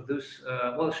motivations of this.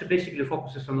 Well, she basically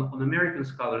focuses on American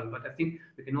scholars, but I think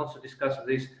we can also discuss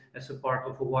this as a part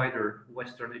of a wider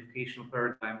Western educational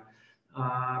paradigm.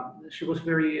 She was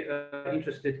very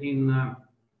interested in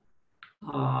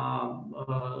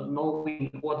knowing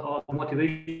what are the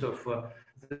motivations of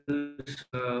this,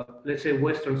 let's say,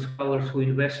 Western scholars who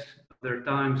invest their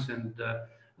times and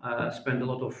spend a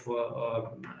lot of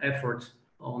efforts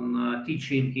on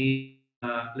teaching in,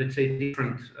 let's say,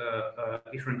 different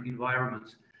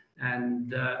environments.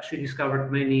 And she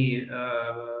discovered many,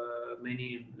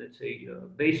 let's say,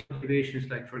 basic motivations,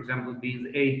 like, for example, being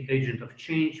the agent of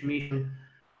change mission,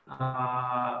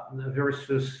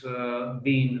 versus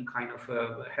being kind of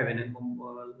having a,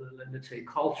 let's say,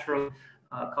 cultural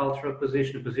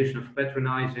position, a position of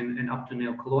patronizing and up to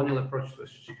neo-colonial approach. So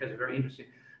she has very interesting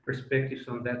perspectives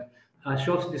on that.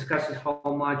 She also discusses how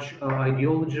much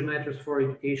ideology matters for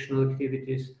educational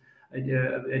activities,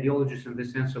 ideologies in the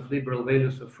sense of liberal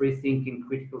values of free thinking,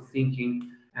 critical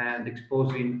thinking, and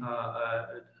exposing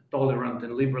tolerant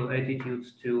and liberal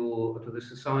attitudes to the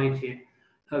society,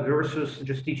 versus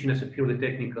just teaching as a purely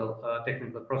technical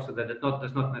process that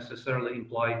does not necessarily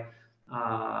imply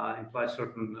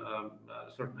certain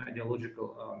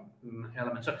ideological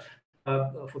elements. So,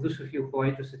 for those of you who are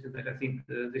interested in that, I think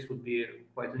this would be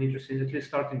quite an interesting, at least,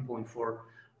 starting point for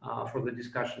the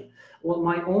discussion. Well,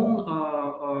 my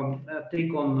own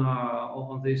take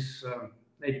on this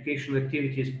educational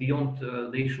activities beyond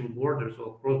national borders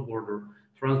or cross-border,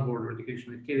 trans-border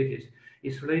educational activities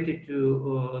is related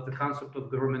to the concept of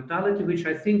governmentality, which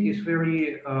I think is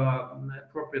very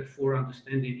appropriate for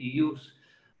understanding EU's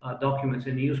documents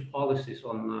and EU's policies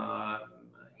on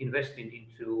investing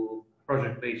into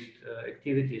project-based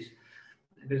activities.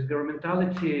 Because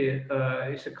governmentality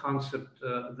is a concept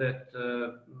that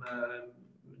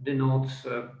denotes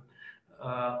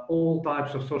all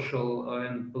types of social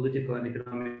and political and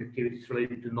economic activities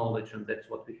related to knowledge, and that's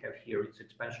what we have here. It's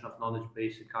expansion of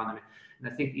knowledge-based economy, and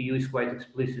I think EU is quite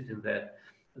explicit in that.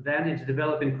 Then it's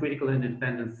developing critical and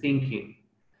independent thinking.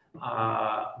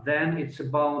 Then it's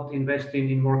about investing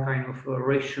in more kind of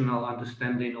rational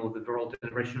understanding of the world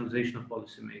and rationalization of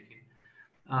policy making.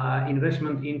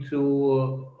 Investment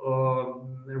into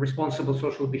responsible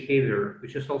social behavior,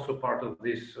 which is also part of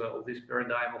this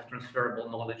paradigm of transferable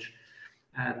knowledge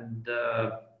and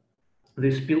the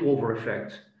spillover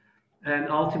effects. And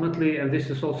ultimately, and this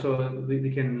is also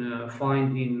we can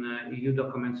find in EU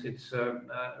documents, it's a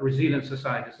resilient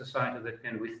society, a society that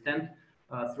can withstand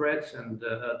threats and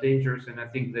dangers. And I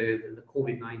think the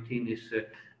COVID-19 is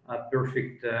a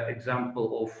perfect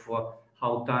example of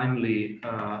how timely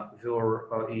were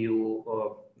EU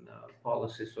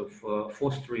policies of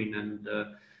fostering and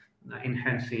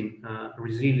enhancing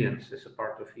resilience as a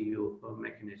part of EU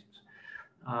mechanisms.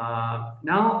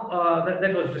 Now,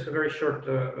 that was just a very short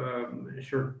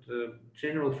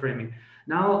general framing.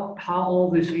 Now, how all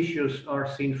these issues are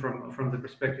seen from the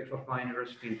perspective of my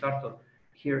university in Tartu,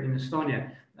 here in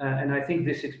Estonia. And I think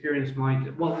this experience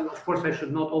might, well, of course, I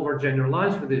should not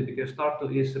overgeneralize with it, because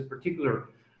Tartu is a particular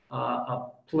a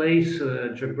place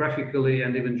geographically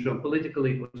and even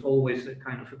geopolitically. It was always a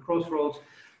kind of a crossroads.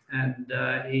 And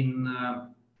in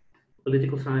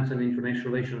political science and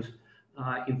international relations,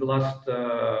 in the last,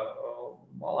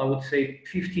 well, I would say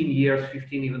 15 years,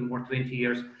 15, even more, 20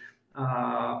 years,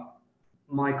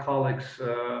 my colleagues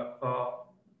are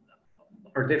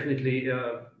definitely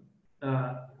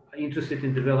interested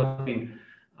in developing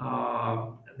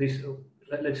this,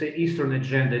 let's say, Eastern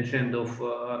agenda of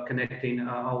connecting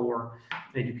our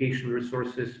educational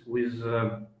resources with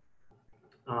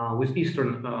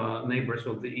Eastern neighbors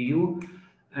of the EU.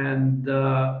 And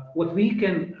what we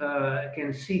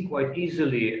can see quite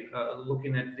easily,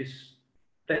 looking at this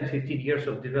 10, 15 years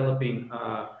of developing,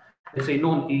 let's say,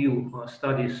 non-EU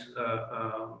studies,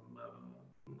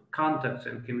 contacts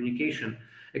and communication,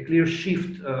 a clear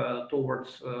shift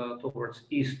towards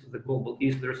East, the global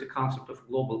East. There is a concept of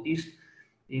global East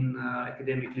in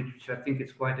academic literature. I think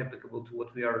it's quite applicable to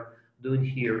what we are doing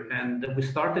here. And we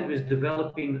started with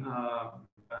developing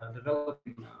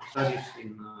studies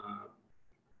in,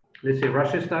 let's say,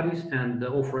 Russia studies, and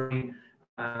offering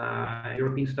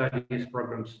European studies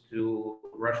programs to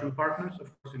Russian partners,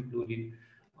 of course, including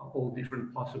all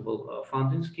different possible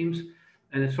funding schemes.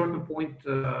 And at a certain point,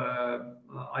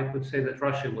 I could say that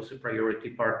Russia was a priority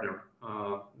partner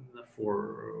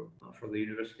for the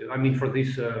university. I mean, for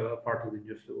this part of the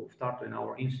University of Tartu in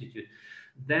our institute.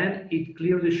 Then it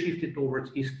clearly shifted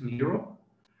towards Eastern Europe,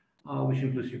 which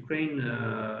includes Ukraine,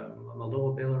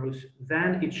 Moldova, Belarus.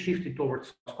 Then it shifted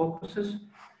towards Caucasus.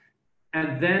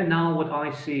 And then now what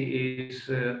I see is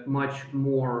much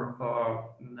more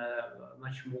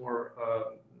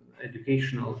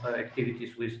educational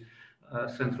activities with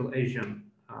Central Asian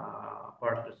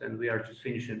partners, and we are just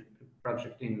finishing a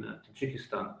project in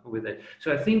Tajikistan with it.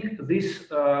 So I think this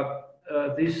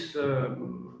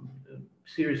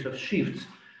series of shifts,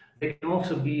 they can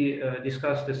also be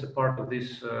discussed as a part of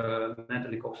this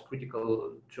Natalie Koch's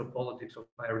critical geopolitics of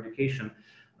higher education,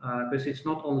 because it's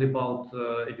not only about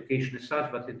education as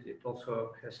such, but it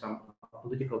also has some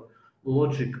political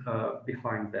logic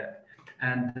behind that.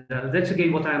 And that's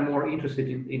again what I'm more interested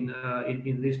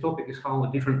in this topic, is how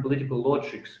different political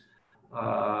logics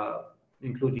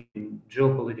including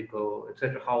geopolitical,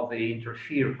 etc., how they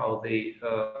interfere, how they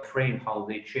frame, how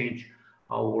they change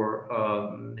our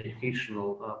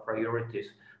educational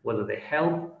priorities, whether they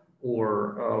help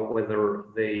or whether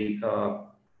they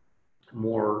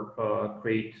more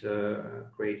create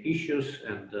issues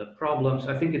and problems.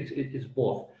 I think it's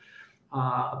both.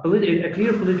 A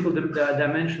clear political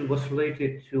dimension was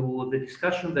related to the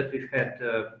discussion that we've had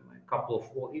a couple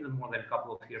of, or even more than a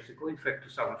couple of years ago, in fact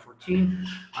 2014,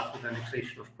 after the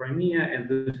annexation of Crimea and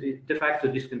the de facto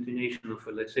discontinuation of,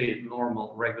 let's say,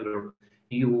 normal, regular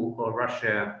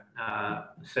EU-Russia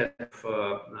set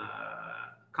of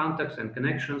contacts and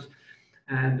connections.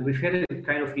 And we've had a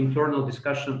kind of internal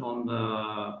discussion on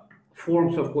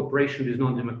forms of cooperation with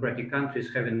non-democratic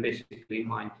countries, having basically in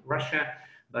mind Russia,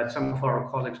 but some of our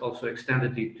colleagues also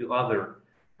extended it to other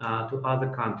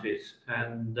countries.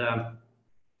 And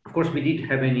of course, we didn't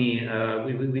have any,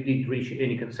 we didn't reach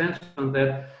any consensus on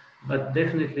that, but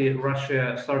definitely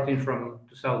Russia, starting from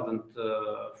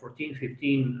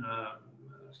 2014-15,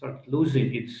 started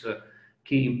losing its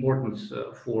key importance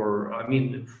for, I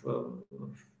mean,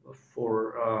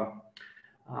 for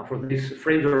this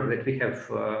framework that we have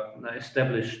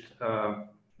established a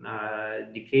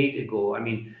decade ago. I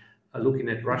mean, looking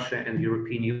at Russia and the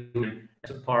European Union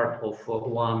as a part of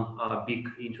one big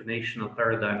international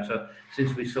paradigm. So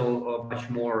since we saw much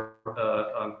more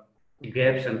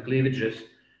gaps and cleavages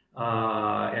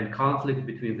and conflict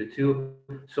between the two,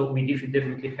 so we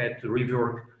definitely had to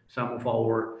rework some of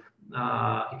our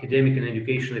academic and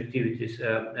educational activities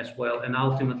as well. And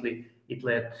ultimately, it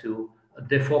led to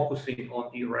defocusing on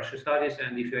EU-Russia studies.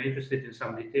 And if you're interested in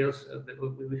some details,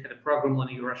 we had a program on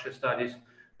EU-Russia studies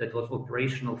that was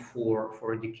operational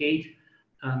for a decade.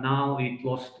 Now it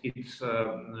lost its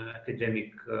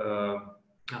academic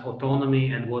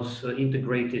autonomy and was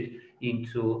integrated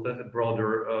into a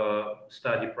broader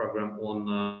study program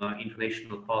on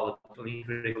international politics, on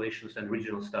interrelations and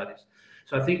regional studies.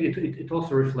 So I think it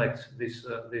also reflects this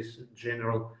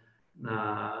general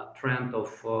trend of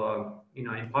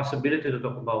impossibility to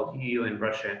talk about EU and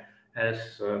Russia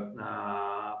as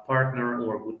partner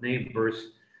or good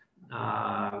neighbors.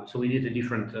 So we need a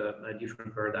different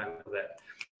paradigm for that.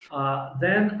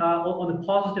 Then on the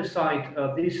positive side,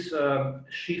 this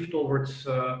shift towards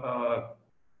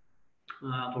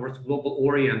global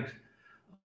orient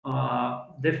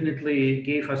definitely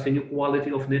gave us a new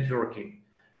quality of networking.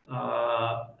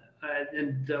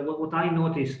 What I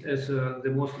noticed as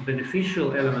the most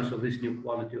beneficial elements of this new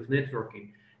quality of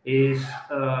networking is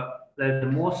that the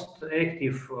most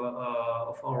active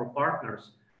of our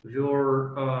partners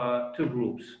were two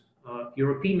groups.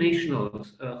 European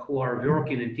nationals who are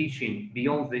working and teaching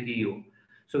beyond the EU.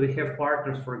 So we have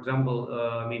partners, for example,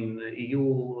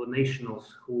 EU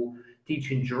nationals who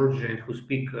teach in Georgia and who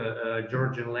speak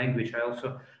Georgian language. I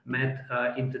also met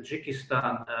in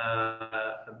Tajikistan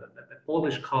a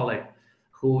Polish colleague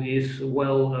who is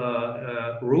well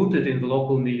rooted in the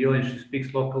local milieu, and she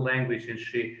speaks local language, and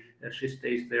she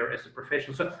stays there as a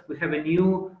professional. So we have a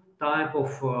new type of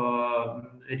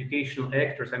educational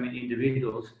actors,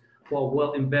 individuals who are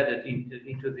well embedded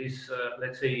into this,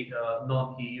 let's say,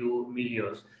 non-EU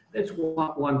milieux. That's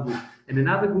one group. And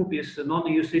another group is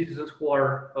non-EU citizens who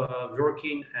are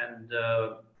working and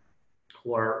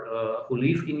who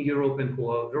live in Europe and who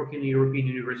are working in European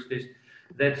universities.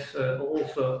 That's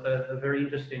also a very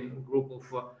interesting group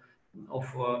of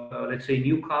let's say,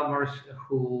 newcomers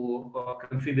who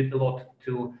contribute a lot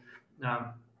to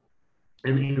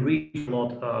and enrich a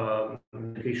lot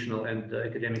educational and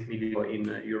academic milieu in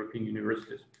European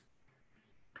universities.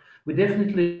 We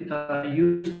definitely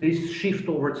use this shift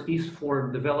towards East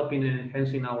for developing and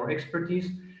enhancing our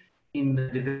expertise in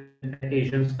the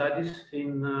Asian studies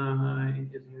in the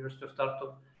University of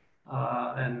Tartu.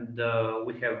 And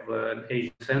we have an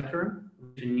Asian Center,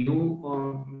 which is a new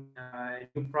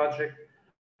project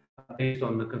based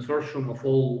on the consortium of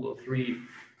all three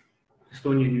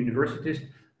Estonian universities.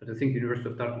 But I think the University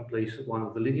of Tartu plays one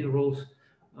of the leading roles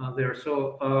there.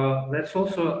 So that's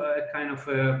also a kind of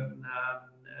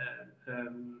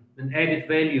an added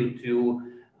value to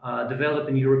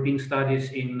developing European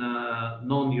studies in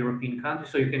non-European countries.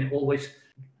 So you can always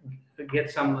get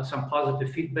some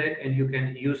positive feedback, and you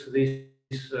can use these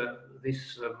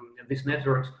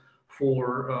networks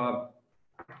for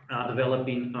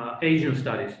developing Asian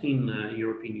studies in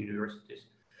European universities.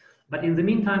 But in the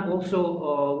meantime,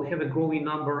 also we have a growing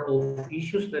number of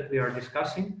issues that we are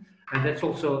discussing, and that's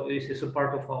also is a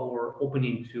part of our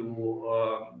opening to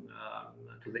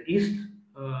the East,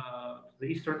 the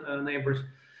Eastern neighbors.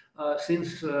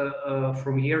 Since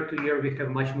from year to year we have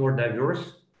much more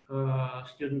diverse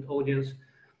student audience,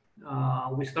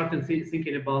 we started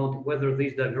thinking about whether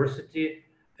this diversity,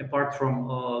 apart from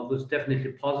those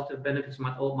definitely positive benefits,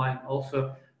 might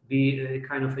also be a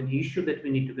kind of an issue that we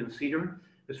need to consider.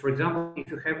 Because, for example, if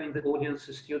you have in the audience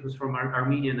students from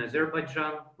Armenia and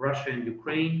Azerbaijan, Russia and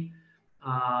Ukraine,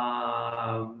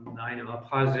 I know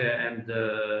Abkhazia and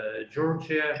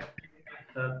Georgia,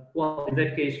 well, in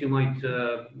that case, you might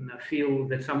feel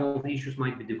that some of the issues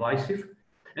might be divisive,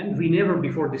 and we never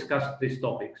before discussed these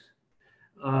topics.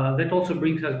 That also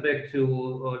brings us back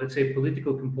to, let's say,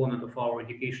 political component of our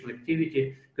educational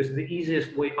activity, because the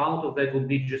easiest way out of that would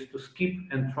be just to skip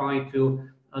and try to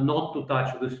not to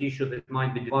touch those issues that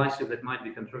might be divisive, that might be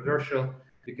controversial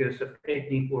because of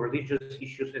ethnic or religious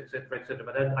issues, etc., etc.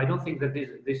 But I don't think that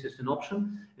this is an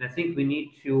option, and I think we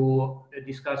need to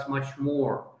discuss much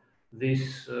more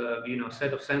this,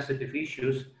 set of sensitive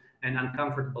issues and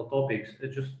uncomfortable topics,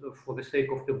 just for the sake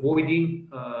of avoiding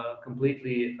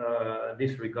completely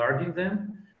disregarding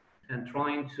them, and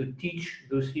trying to teach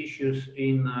those issues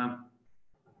in a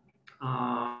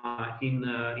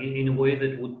way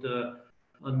that would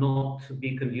not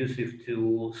be conducive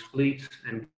to splits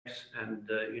and gaps and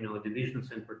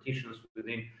divisions and partitions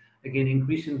within, again,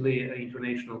 increasingly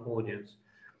international audience.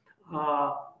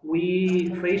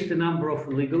 We faced a number of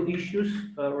legal issues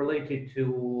related to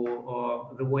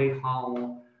the way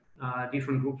how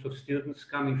different groups of students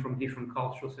coming from different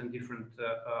cultures and different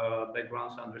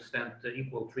backgrounds understand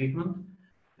equal treatment.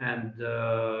 And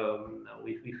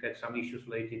we've had some issues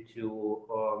related to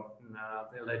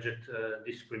alleged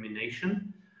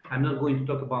discrimination. I'm not going to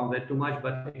talk about that too much,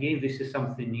 but again, this is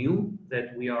something new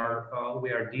that we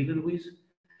are dealing with.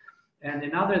 And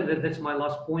that's my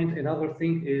last point. Another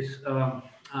thing is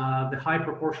the high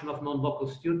proportion of non-local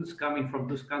students coming from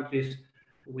those countries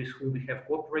with whom we have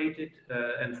cooperated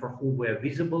and for whom we are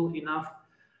visible enough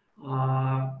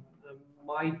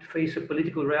might face a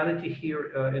political reality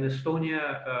here in Estonia.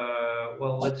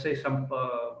 Well, let's say some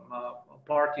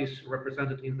parties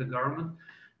represented in the government,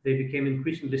 they became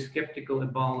increasingly skeptical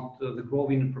about the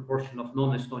growing proportion of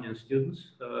non-Estonian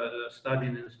students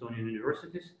studying in Estonian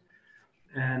universities.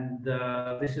 And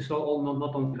this is all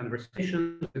not only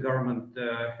conversations. The government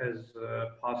has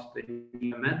passed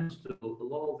new amendments to the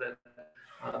law that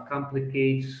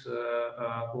complicates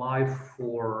life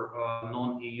for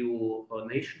non-EU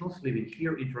nationals living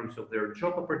here in terms of their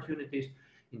job opportunities,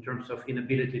 in terms of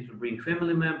inability to bring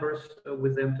family members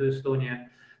with them to Estonia,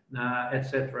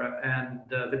 etc. And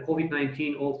the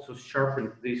COVID-19 also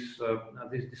sharpened this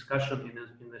discussion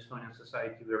in the Estonian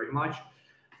society very much.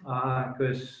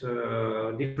 Because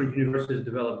different universities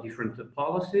develop different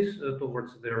policies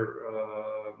towards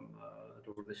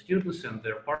toward the students and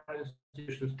their partner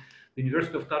institutions. The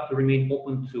University of Tartu remained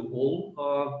open to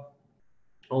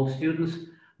all students,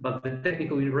 but the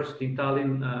Technical University in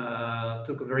Tallinn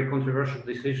took a very controversial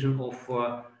decision of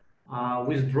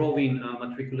withdrawing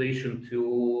matriculation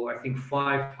to, I think,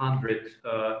 500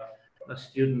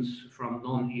 students from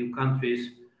non-EU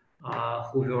countries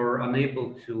who were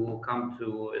unable to come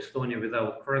to Estonia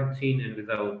without quarantine and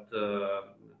without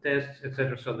tests,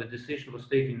 etc. So the decision was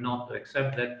taken not to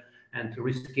accept that and to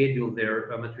reschedule their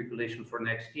matriculation for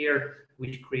next year,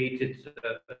 which created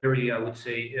a very, I would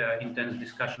say, intense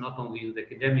discussion, not only in the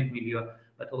academic milieu,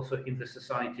 but also in the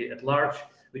society at large,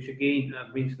 which again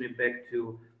brings me back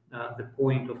to the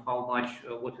point of how much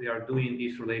what we are doing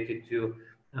is related to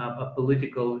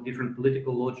different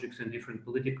political logics and different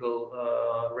political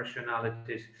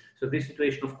rationalities. So this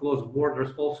situation of closed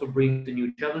borders also brings the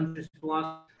new challenges to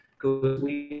us, because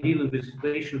we deal with a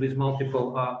situation with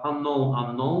multiple unknown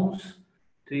unknowns,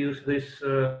 to use this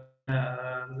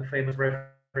famous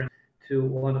reference to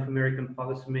one of American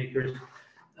policymakers.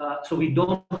 So we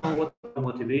don't know what the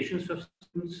motivations of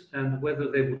students and whether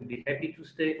they would be happy to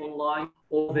stay online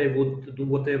or they would do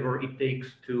whatever it takes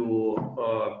to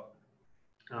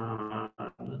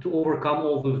overcome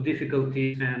all those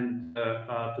difficulties and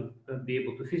to be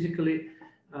able to physically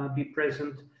be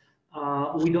present.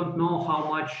 We don't know how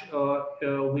much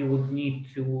we would need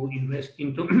to invest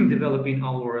into developing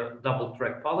our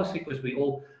double-track policy, because we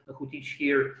all who teach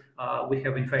here, we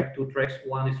have in fact two tracks.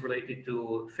 One is related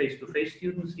to face-to-face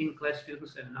students, in-class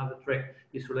students, and another track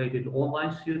is related to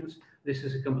online students. This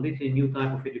is a completely new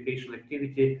type of educational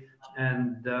activity,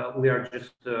 and we are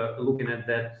just looking at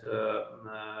that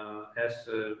as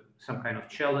some kind of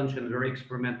challenge and very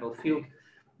experimental field.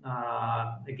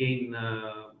 Again,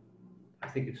 I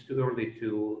think it's too early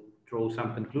to draw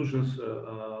some conclusions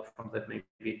from that.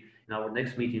 Maybe in our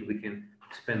next meeting we can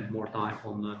spend more time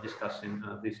on discussing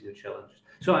these new challenges.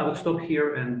 So I will stop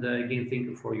here, and again, thank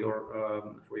you for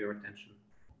your attention.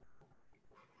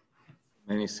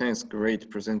 Many thanks, great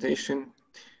presentation.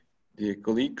 dear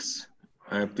colleagues.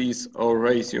 Please all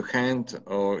raise your hand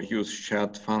or use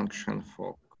chat function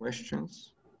for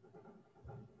questions.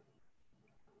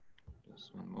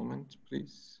 Just one moment,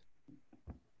 please.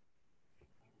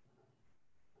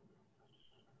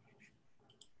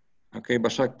 Okay,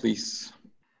 Başak, please.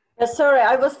 Sorry,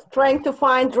 I was trying to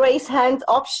find raise hand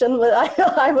option, but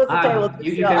I wasn't able to.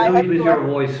 You can do it with your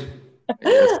voice.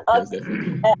 Yes, yes,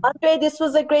 definitely. Andrey, this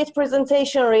was a great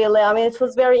presentation, really. I mean, it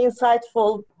was very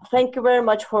insightful. Thank you very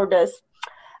much for this.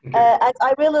 And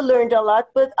I really learned a lot,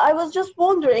 but I was just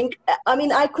wondering, I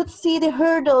mean, I could see the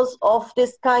hurdles of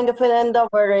this kind of an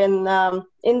endeavor in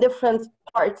different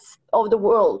parts of the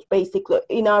world, basically,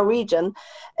 in our region.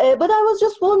 But I was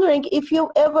just wondering if you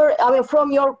ever, I mean,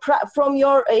 from your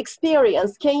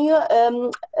experience, can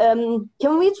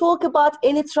we talk about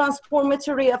any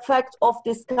transformatory effect of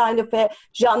this kind of a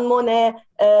Jean Monnet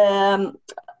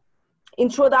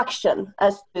introduction,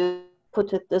 as to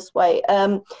put it this way?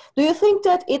 Do you think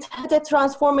that it had a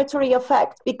transformatory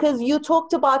effect? Because you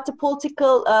talked about the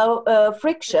political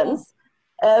frictions,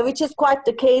 which is quite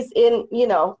the case in, you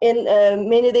know, in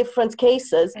many different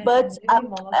cases. But at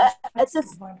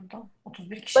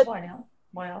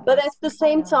the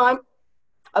same time,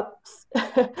 but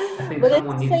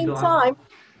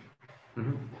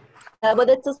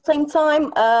at the same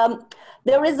time,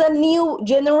 there is a new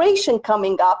generation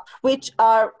coming up, which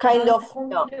are kind of, you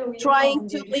know, trying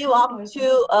to live up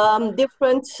to a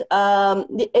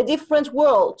different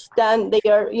world than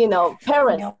their, you know,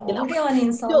 parents. You know.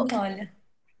 So,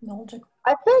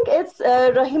 I think it's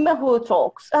Rahime who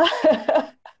talks.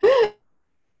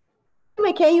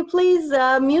 Can you please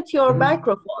mute your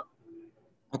microphone?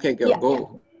 Okay,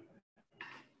 go.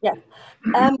 Yeah.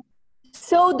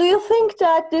 So do you think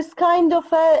that this kind of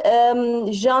a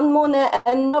Jean Monnet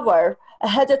endeavor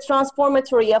had a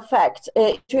transformatory effect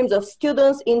in terms of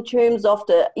students, in terms of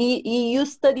the EU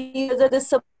studies?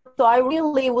 So I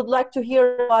really would like to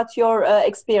hear about your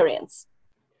experience.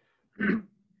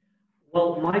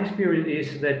 Well, my experience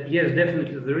is that, yes,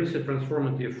 definitely there is a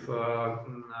transformative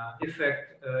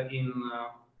effect in,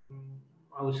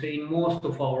 I would say, in most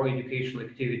of our educational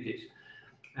activities.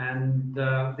 And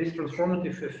this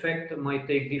transformative effect might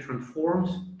take different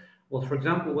forms. Well, for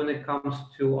example, when it comes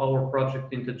to our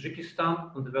project in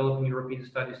Tajikistan, on developing European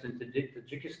studies in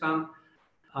Tajikistan,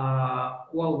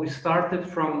 well, we started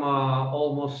from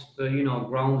almost, you know,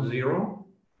 ground zero.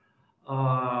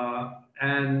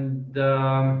 And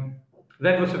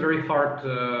that was a very hard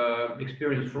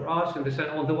experience for us. In the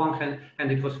sense, on the one hand,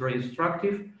 it was very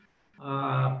instructive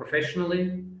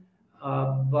professionally.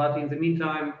 But in the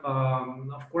meantime,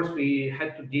 of course, we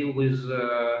had to deal with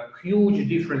huge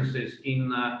differences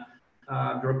in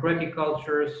bureaucratic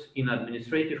cultures, in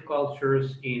administrative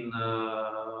cultures, in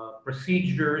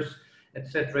procedures,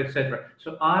 etc., etc.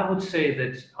 So I would say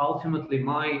that ultimately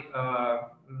my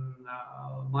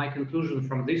conclusion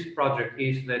from this project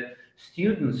is that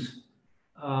students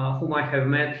whom I have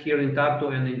met here in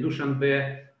Tartu and in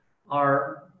Dushanbe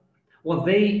are, well,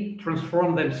 they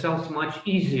transform themselves much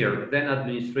easier than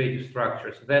administrative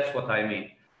structures. That's what I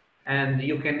mean. And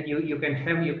you can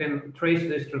trace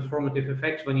these transformative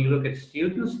effects when you look at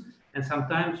students, and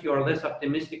sometimes you are less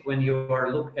optimistic when you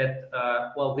are look at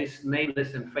well, this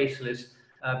nameless and faceless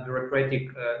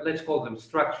bureaucratic, let's call them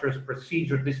structures,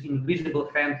 procedures, this invisible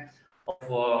hand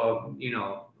of you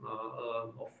know,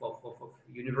 of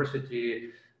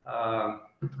university,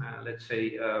 let's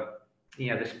say,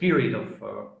 yeah, the spirit of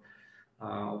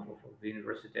the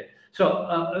university. So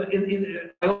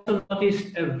I also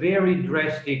noticed a very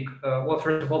drastic, well,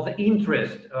 first of all, the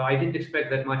interest. I didn't expect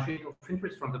that much of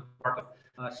interest from the part of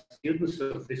students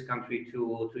of this country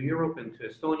to Europe and to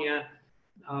Estonia.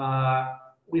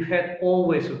 We've had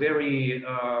always very,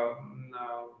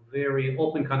 very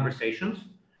open conversations.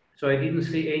 So I didn't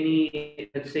see any,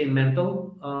 let's say,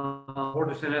 mental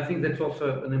borders, and I think that's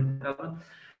also an important.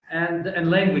 And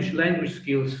language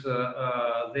skills,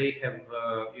 they have,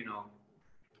 you know,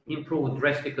 improved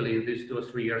drastically in these 2 or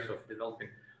 3 years of developing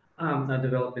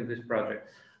this project.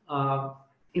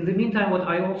 In the meantime, what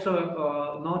I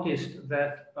also noticed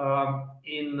that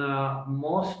in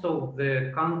most of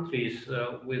the countries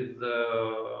with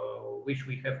which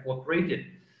we have cooperated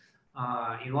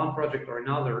in one project or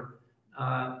another,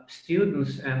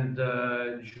 students and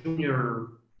junior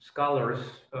scholars,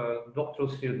 doctoral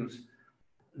students,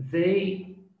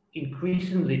 they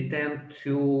increasingly tend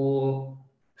to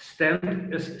stay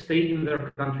in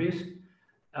their countries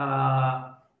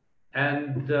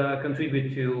and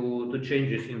contribute to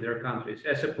changes in their countries,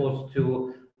 as opposed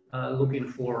to looking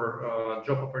for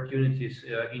job opportunities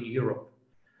in Europe,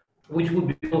 which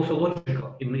would be also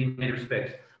logical in many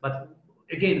respects. But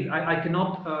again, I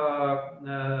cannot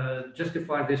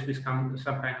justify this with some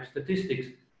kind of statistics,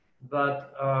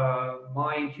 but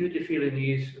my intuitive feeling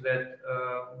is that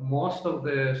most of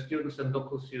the students and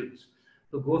local students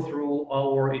who go through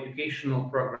our educational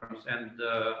programs and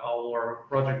our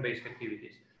project-based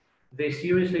activities, they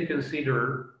seriously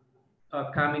consider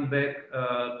coming back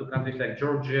to countries like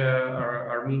Georgia, or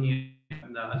Armenia,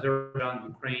 and Azerbaijan,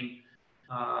 Ukraine,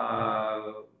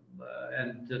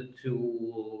 and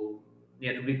to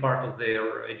be part of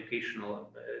their educational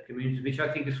community, which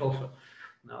I think is also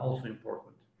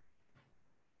important.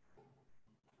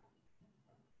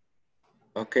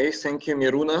 Okay, thank you,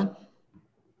 Miruna.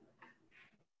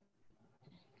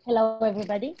 Hello,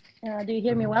 everybody. Do you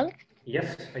hear me well?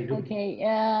 Yes, I do. Okay.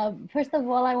 First of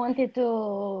all, I wanted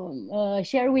to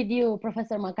share with you,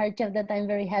 Professor Makarychev, that I'm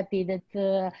very happy that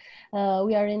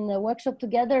we are in the workshop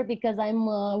together, because I'm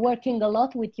working a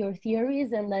lot with your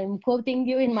theories and I'm quoting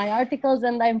you in my articles,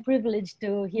 and I'm privileged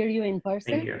to hear you in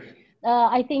person. Thank you.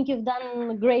 I think you've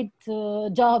done a great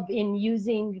job in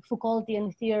using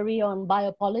Foucaultian theory on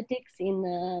biopolitics in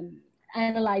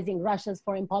analyzing Russia's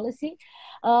foreign policy.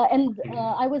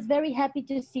 I was very happy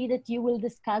to see that you will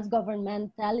discuss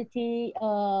governmentality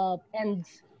and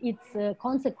its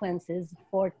consequences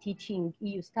for teaching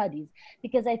EU studies,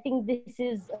 because I think this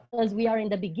is, as we are in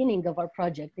the beginning of our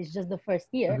project, it's just the first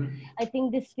year, I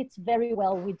think this fits very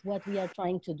well with what we are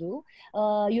trying to do.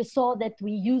 You saw that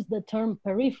we use the term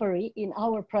periphery in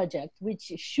our project,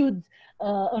 which should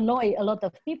annoy a lot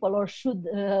of people or should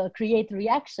create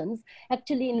reactions.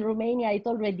 Actually, in Romania, it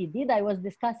already did. I was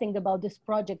discussing about this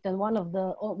project, and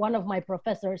one of my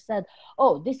professors said,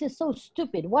 "Oh, this is so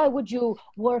stupid. Why would you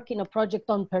work in a project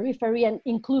on periphery and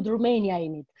include Romania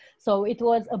in it?" So it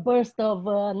was a burst of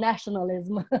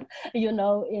nationalism, you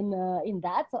know, in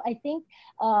that. So I think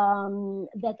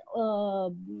that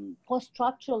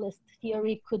post-structuralist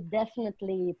theory could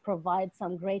definitely provide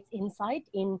some great insight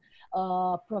in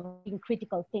providing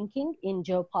critical thinking in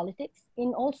geopolitics,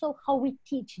 in also how we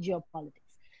teach geopolitics.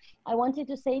 I wanted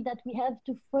to say that we have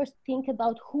to first think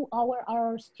about who are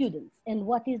our students and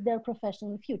what is their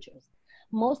professional futures.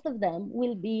 Most of them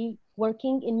will be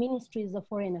working in ministries of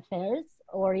foreign affairs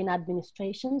or in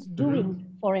administrations doing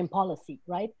foreign policy,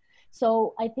 right?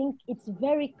 So I think it's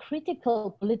very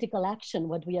critical political action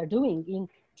what we are doing in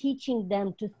teaching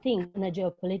them to think in a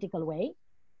geopolitical way.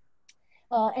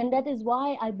 And that is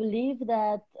why I believe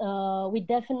that we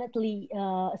definitely,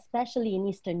 especially in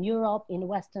Eastern Europe, in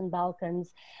Western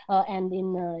Balkans, and in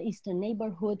Eastern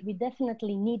neighborhood, we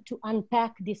definitely need to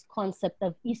unpack this concept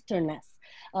of Easternness.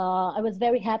 I was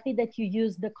very happy that you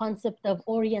used the concept of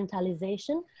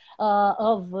orientalization,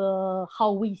 of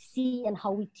how we see and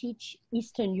how we teach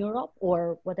Eastern Europe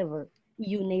or whatever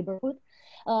EU neighborhood.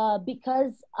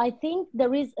 Because I think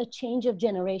there is a change of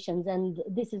generations, and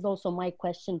this is also my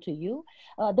question to you.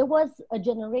 There was a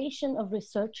generation of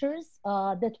researchers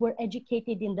that were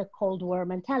educated in the Cold War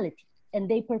mentality, and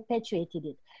they perpetuated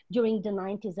it during the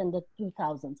 90s and the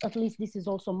 2000s. At least this is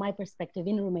also my perspective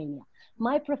in Romania.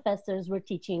 My professors were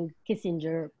teaching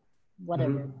Kissinger,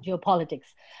 whatever,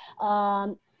 geopolitics.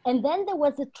 And then there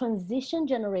was a transition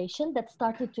generation that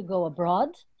started to go abroad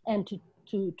and to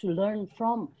learn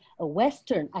from a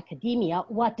Western academia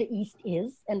what the East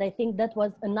is. And I think that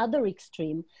was another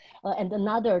extreme and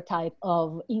another type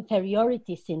of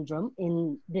inferiority syndrome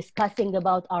in discussing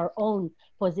about our own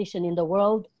position in the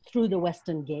world through the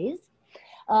Western gaze.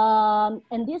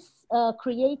 And this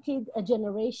created a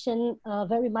generation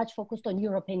very much focused on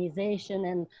Europeanization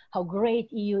and how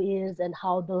great EU is and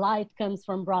how the light comes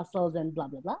from Brussels and blah,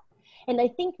 blah, blah. And I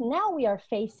think now we are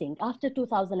facing, after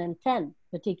 2010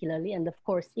 particularly, and of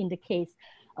course in the case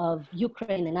of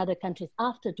Ukraine and other countries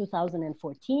after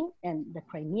 2014 and the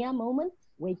Crimea moment,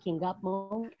 waking up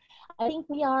moment, I think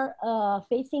we are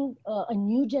facing a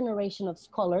new generation of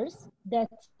scholars that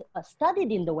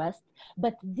studied in the West,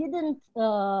 but didn't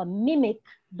mimic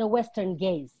the Western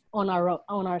gaze on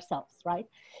ourselves, right?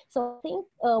 So I think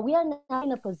we are now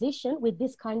in a position with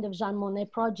this kind of Jean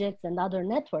Monnet projects and other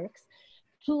networks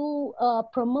to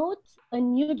promote a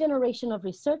new generation of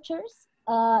researchers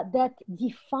that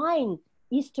define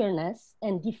Easternness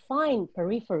and define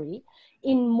periphery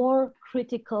in more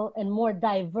critical and more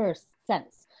diverse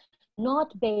sense,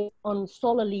 not based on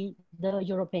solely the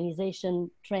Europeanization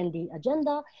trendy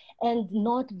agenda and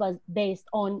not based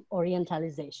on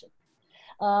Orientalization.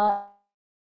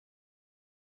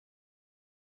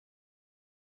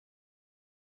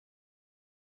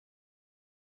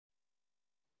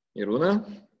 Iruna?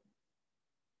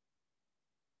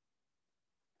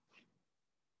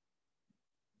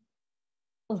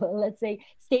 let's say,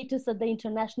 status at the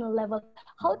international level.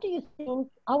 How do you think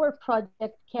our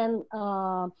project can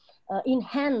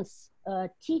enhance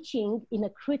teaching in a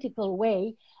critical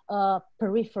way,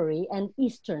 periphery and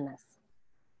Easternness?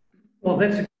 Well,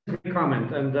 that's a great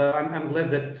comment, and I'm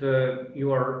glad that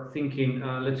you are thinking,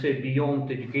 let's say,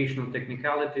 beyond educational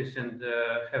technicalities and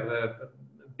have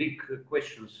big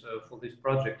questions for this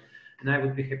project. And I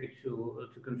would be happy to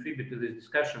contribute to this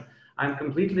discussion. I'm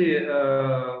completely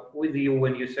with you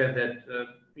when you said that,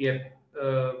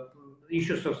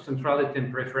 issues of centrality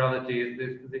and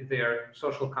peripherality, they are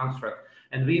social construct,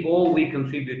 and we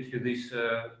contribute to this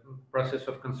process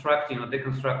of constructing or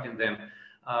deconstructing them.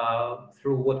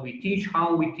 Through what we teach,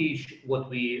 how we teach, what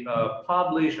we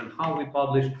publish and how we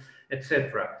publish,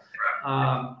 etc.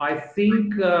 I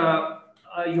think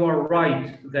you are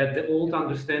right that the old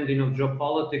understanding of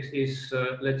geopolitics is,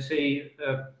 let's say,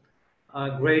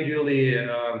 gradually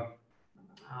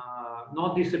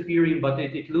not disappearing, but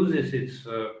it loses its,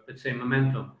 let's say,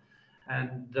 momentum.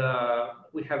 And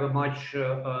we have a much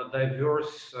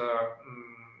diverse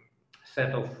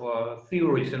set of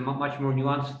theories and much more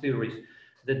nuanced theories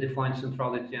that define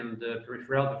centrality and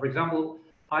peripherality. For example,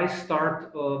 I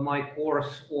start my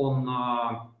course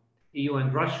on EU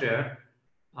and Russia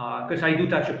because I do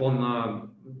touch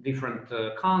upon different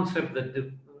concepts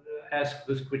that ask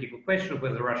this critical question of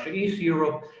whether Russia is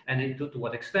Europe and to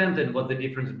what extent, and what the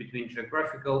difference between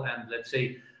geographical and, let's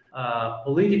say,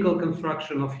 political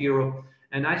construction of Europe.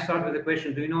 And I start with the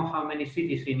question, do you know how many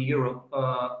cities in Europe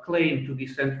claim to be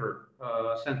center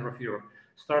of Europe?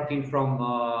 Starting from,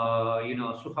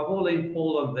 Sukhavola in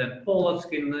Poland, then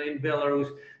Polotsk in Belarus,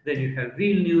 then you have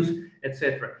Vilnius,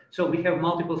 etc. So we have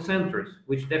multiple centers,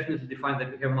 which definitely define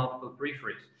that we have multiple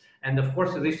peripheries. And of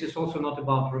course, this is also not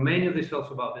about Romania, this is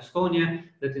also about Estonia,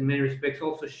 that in many respects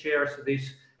also shares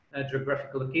this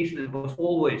geographical location and was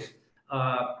always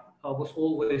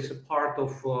a part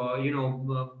of,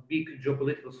 big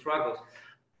geopolitical struggles.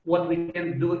 What we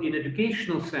can do in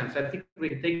educational sense, I think we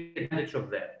can take advantage of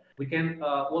that. We can,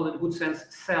 well, in a good sense,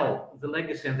 sell the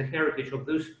legacy and the heritage of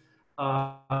those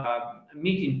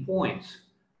meeting points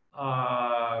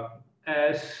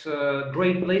as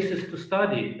great places to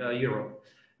study Europe.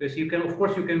 Because you can, of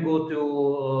course, you can go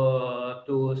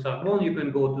to Sorbonne, you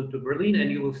can go to Berlin, and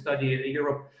you will study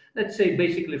Europe. Let's say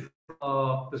basically from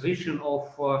a position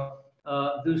of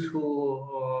those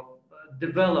who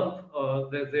develop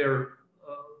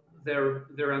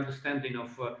their understanding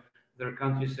of their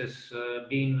countries as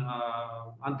being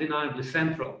undeniably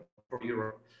central for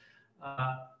Europe.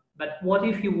 But what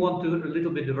if you want to a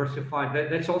little bit diversify?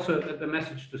 That's also the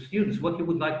message to students. What you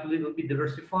would like to a little bit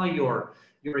diversify your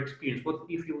experience? What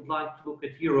if you would like to look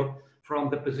at Europe from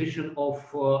the position of,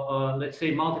 let's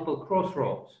say, multiple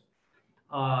crossroads?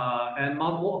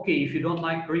 Okay, if you don't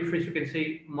like peripheries, you can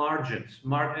say margins.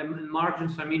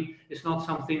 Margins, I mean, it's not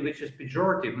something which is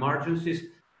pejorative. Margins is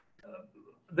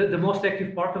the most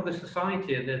active part of the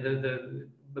society.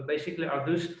 Basically are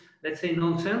those, let's say,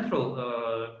 non-central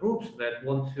groups that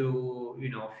want to,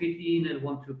 fit in and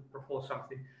want to propose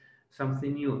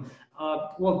something new.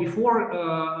 Well, before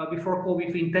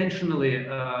COVID, we intentionally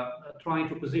trying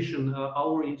to position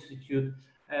our institute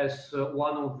as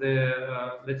one of the,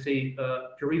 let's say,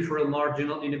 peripheral,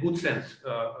 marginal, in a good sense,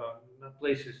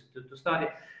 places to study.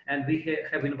 And we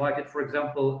have invited, for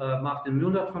example, Martin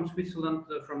Müller from Switzerland,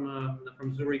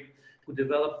 from Zurich, who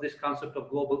developed this concept of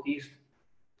Global East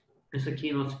as a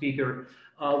keynote speaker.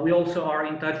 We also are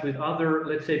in touch with other,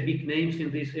 let's say, big names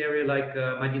in this area, like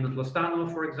Madina Tlostanova,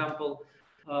 for example,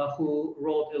 who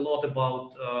wrote a lot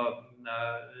about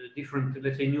different,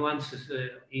 let's say, nuances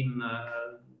in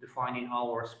defining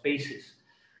our spaces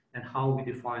and how we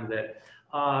define that.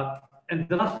 And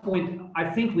the last point, I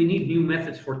think we need new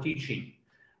methods for teaching.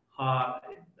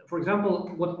 For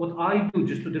example, what I do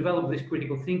just to develop this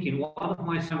critical thinking, one of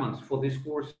my assignments for this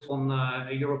course on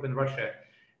Europe and Russia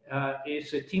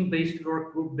is a team-based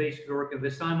work, group-based work, and the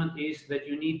assignment is that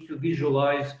you need to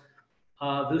visualize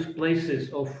those places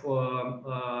of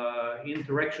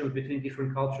interactions between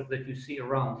different cultures that you see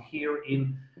around here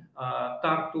in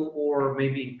Tartu, or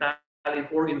maybe in Tallinn,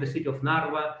 or in the city of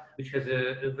Narva, which has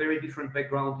a very different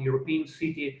background, European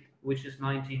city, which is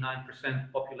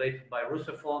 99% populated by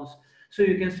Russophones. So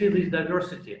you can see this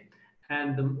diversity.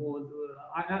 And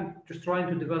I'm just trying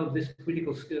to develop this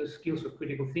critical skills of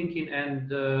critical thinking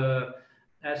and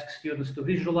ask students to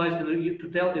visualize and to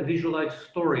tell a visualized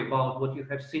story about what you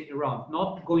have seen around,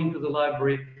 not going to the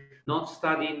library, not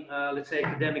studying, let's say,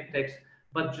 academic text,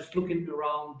 but just looking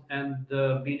around and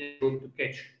being able to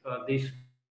catch these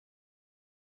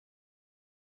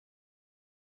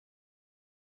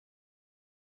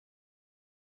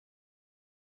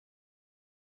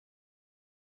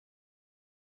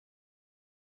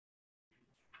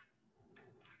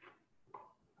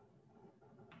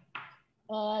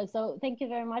So thank you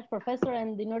very much, Professor.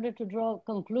 And in order to draw a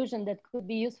conclusion that could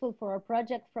be useful for our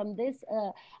project from this,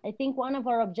 I think one of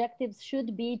our objectives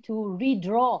should be to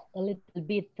redraw a little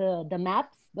bit the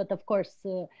maps, but of course,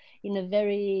 in a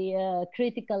very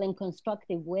critical and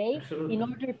constructive way. Absolutely. In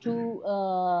order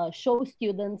to show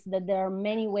students that there are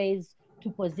many ways to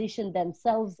position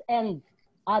themselves and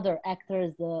other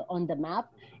actors on the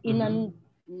map in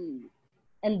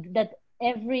and that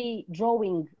every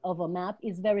drawing of a map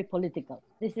is very political.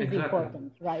 This is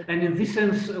important, right? And in this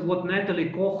sense, what Natalie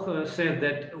Koch said,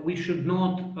 that we should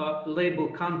not label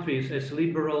countries as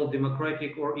liberal,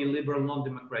 democratic, or illiberal,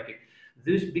 non-democratic.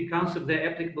 This becomes they're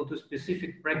applicable to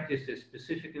specific practices,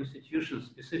 specific institutions,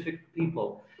 specific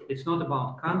people. It's not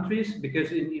about countries,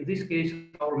 because in this case,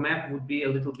 our map would be a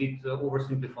little bit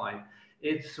oversimplified.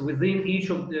 It's within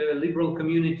each of the liberal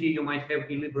community, you might have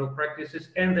illiberal practices,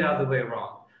 and the other way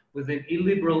around. Within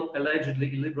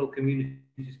allegedly illiberal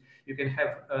communities, you can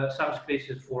have some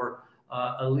spaces for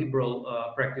a liberal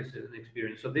practices and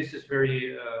experience. So this is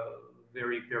very,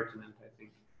 very pertinent, I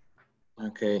think.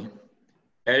 Okay.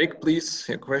 Eric, please,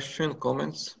 your question,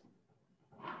 comments?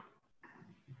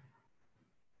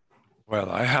 Well,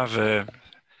 I have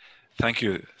thank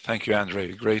you,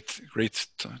 Andrey. Great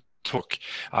talk.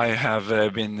 I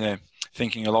have been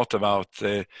thinking a lot about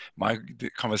my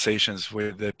conversations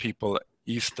with the people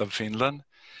east of Finland,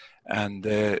 and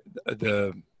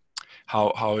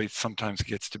how it sometimes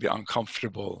gets to be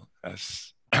uncomfortable,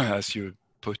 as as you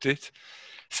put it,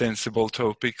 sensible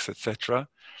topics, etc.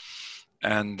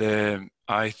 And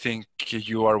I think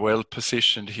you are well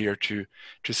positioned here to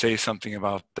say something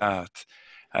about that.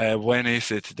 When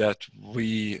is it that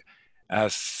we,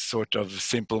 as sort of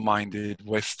simple-minded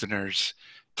Westerners,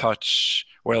 hurt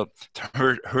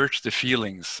the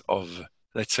feelings of,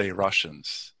 let's say,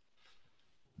 Russians?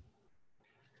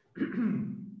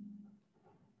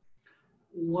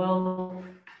 Well,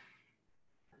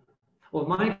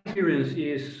 my experience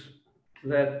is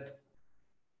that,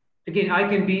 again, I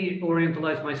can be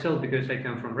orientalized myself because I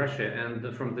come from Russia,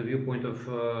 and from the viewpoint of,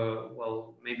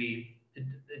 well, maybe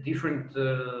a different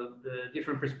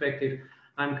perspective,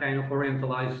 I'm kind of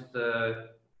orientalized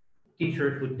teacher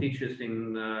who teaches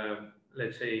in,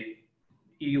 let's say,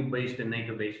 EU-based and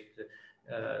NATO-based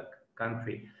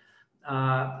country.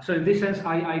 So in this sense,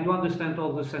 I do understand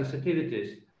all the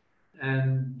sensitivities,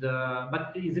 and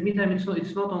but in the meantime, it's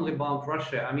not only about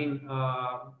Russia. I mean,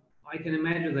 I can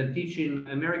imagine that teaching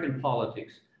American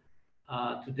politics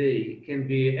today can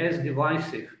be as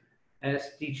divisive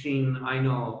as teaching, I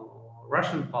know,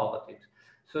 Russian politics.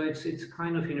 So it's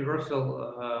kind of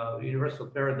universal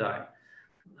paradigm.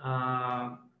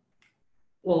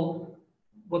 Well,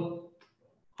 what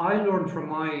I learned from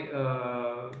my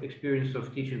experience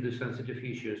of teaching these sensitive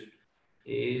issues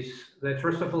is that,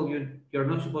 first of all, you're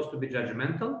not supposed to be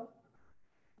judgmental,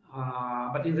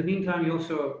 but in the meantime, you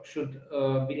also should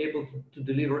be able to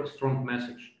deliver a strong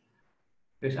message.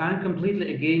 Because I'm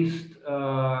completely against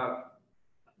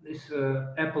this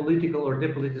apolitical or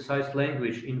depoliticized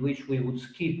language in which we would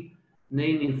skip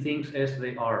naming things as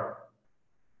they are.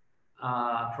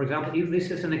 For example, if this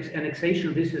is an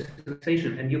annexation, this is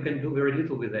annexation, and you can do very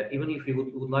little with that, even if you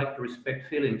would like to respect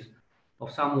feelings of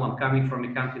someone coming from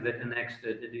a country that annexed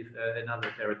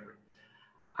another territory.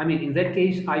 I mean, in that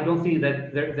case, I don't think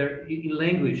that in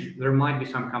language, there might be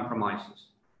some compromises.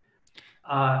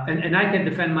 And I can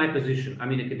defend my position, I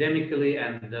mean, academically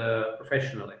and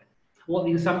professionally. Well,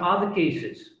 in some other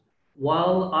cases,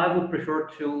 while I would prefer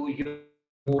to use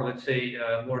more, let's say,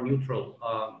 more neutral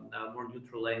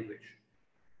language,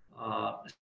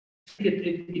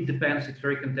 it depends. It's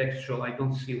very contextual. I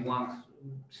don't see one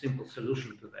simple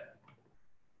solution to that.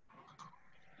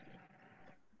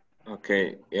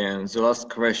 Okay, and the last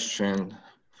question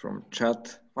from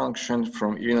chat function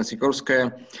from Irina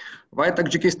Sikorskaya. Why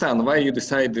Tajikistan? Why you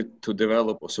decided to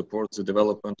develop or support the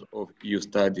development of EU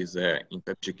studies in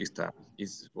Tajikistan?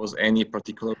 Was any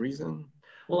particular reason?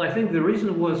 Well, I think the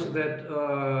reason was that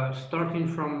starting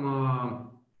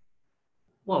from,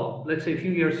 well, let's say a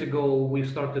few years ago, we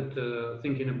started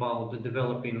thinking about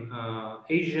developing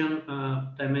Asian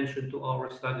dimension to our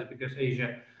studies, because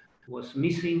Asia was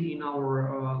missing in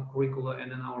our curricula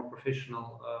and in our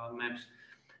professional maps.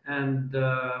 And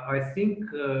I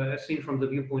think, as seen from the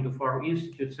viewpoint of our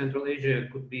institute, Central Asia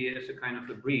could be as a kind of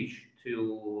a bridge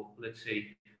to, let's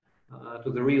say, to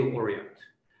the real Orient.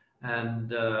 And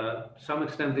to some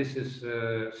extent, this is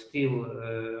still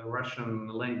Russian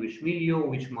language milieu,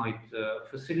 which might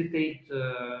facilitate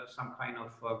some kind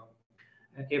of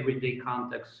everyday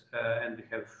context, and we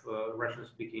have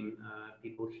Russian-speaking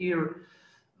people here.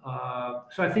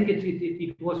 So I think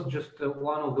it was just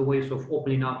one of the ways of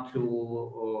opening up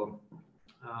to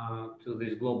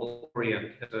this global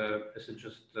orient as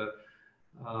just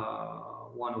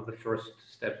one of the first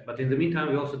steps. But in the meantime,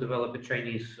 we also developed a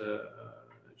Chinese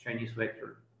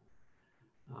vector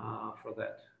for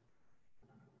that.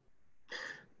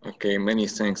 Okay, many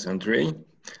thanks, Andrey.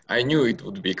 I knew it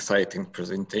would be exciting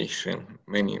presentation.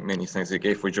 Many thanks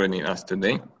again for joining us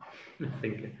today.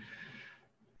 Thank you.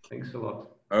 Thanks a lot.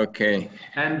 Okay.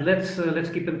 And let's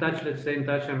keep in touch. Let's stay in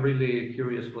touch. I'm really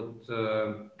curious what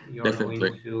you're Definitely.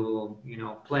 going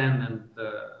to plan and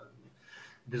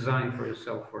design for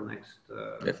yourself for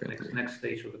next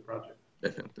stage of the project.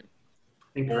 Definitely.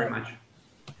 Thank you very much.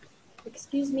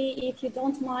 Excuse me, if you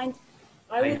don't mind,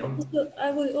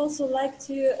 I would also like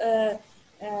to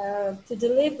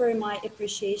deliver my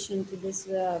appreciation to this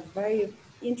very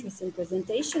interesting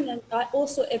presentation, and I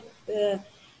also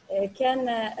can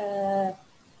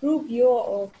prove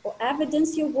or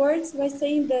evidence your words by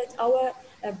saying that our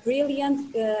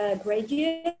brilliant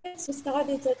graduates who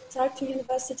studied at Tartu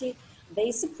University,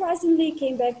 they surprisingly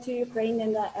came back to Ukraine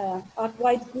and are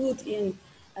quite good in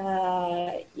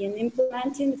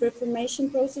implementing reformation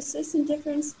processes in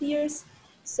different spheres.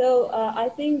 So I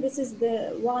think this is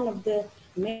one of the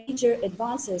major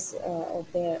advances of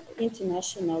the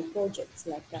international projects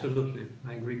like that. Absolutely,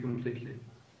 I agree completely.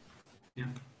 Yeah.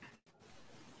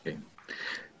 Okay.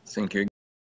 Thank you.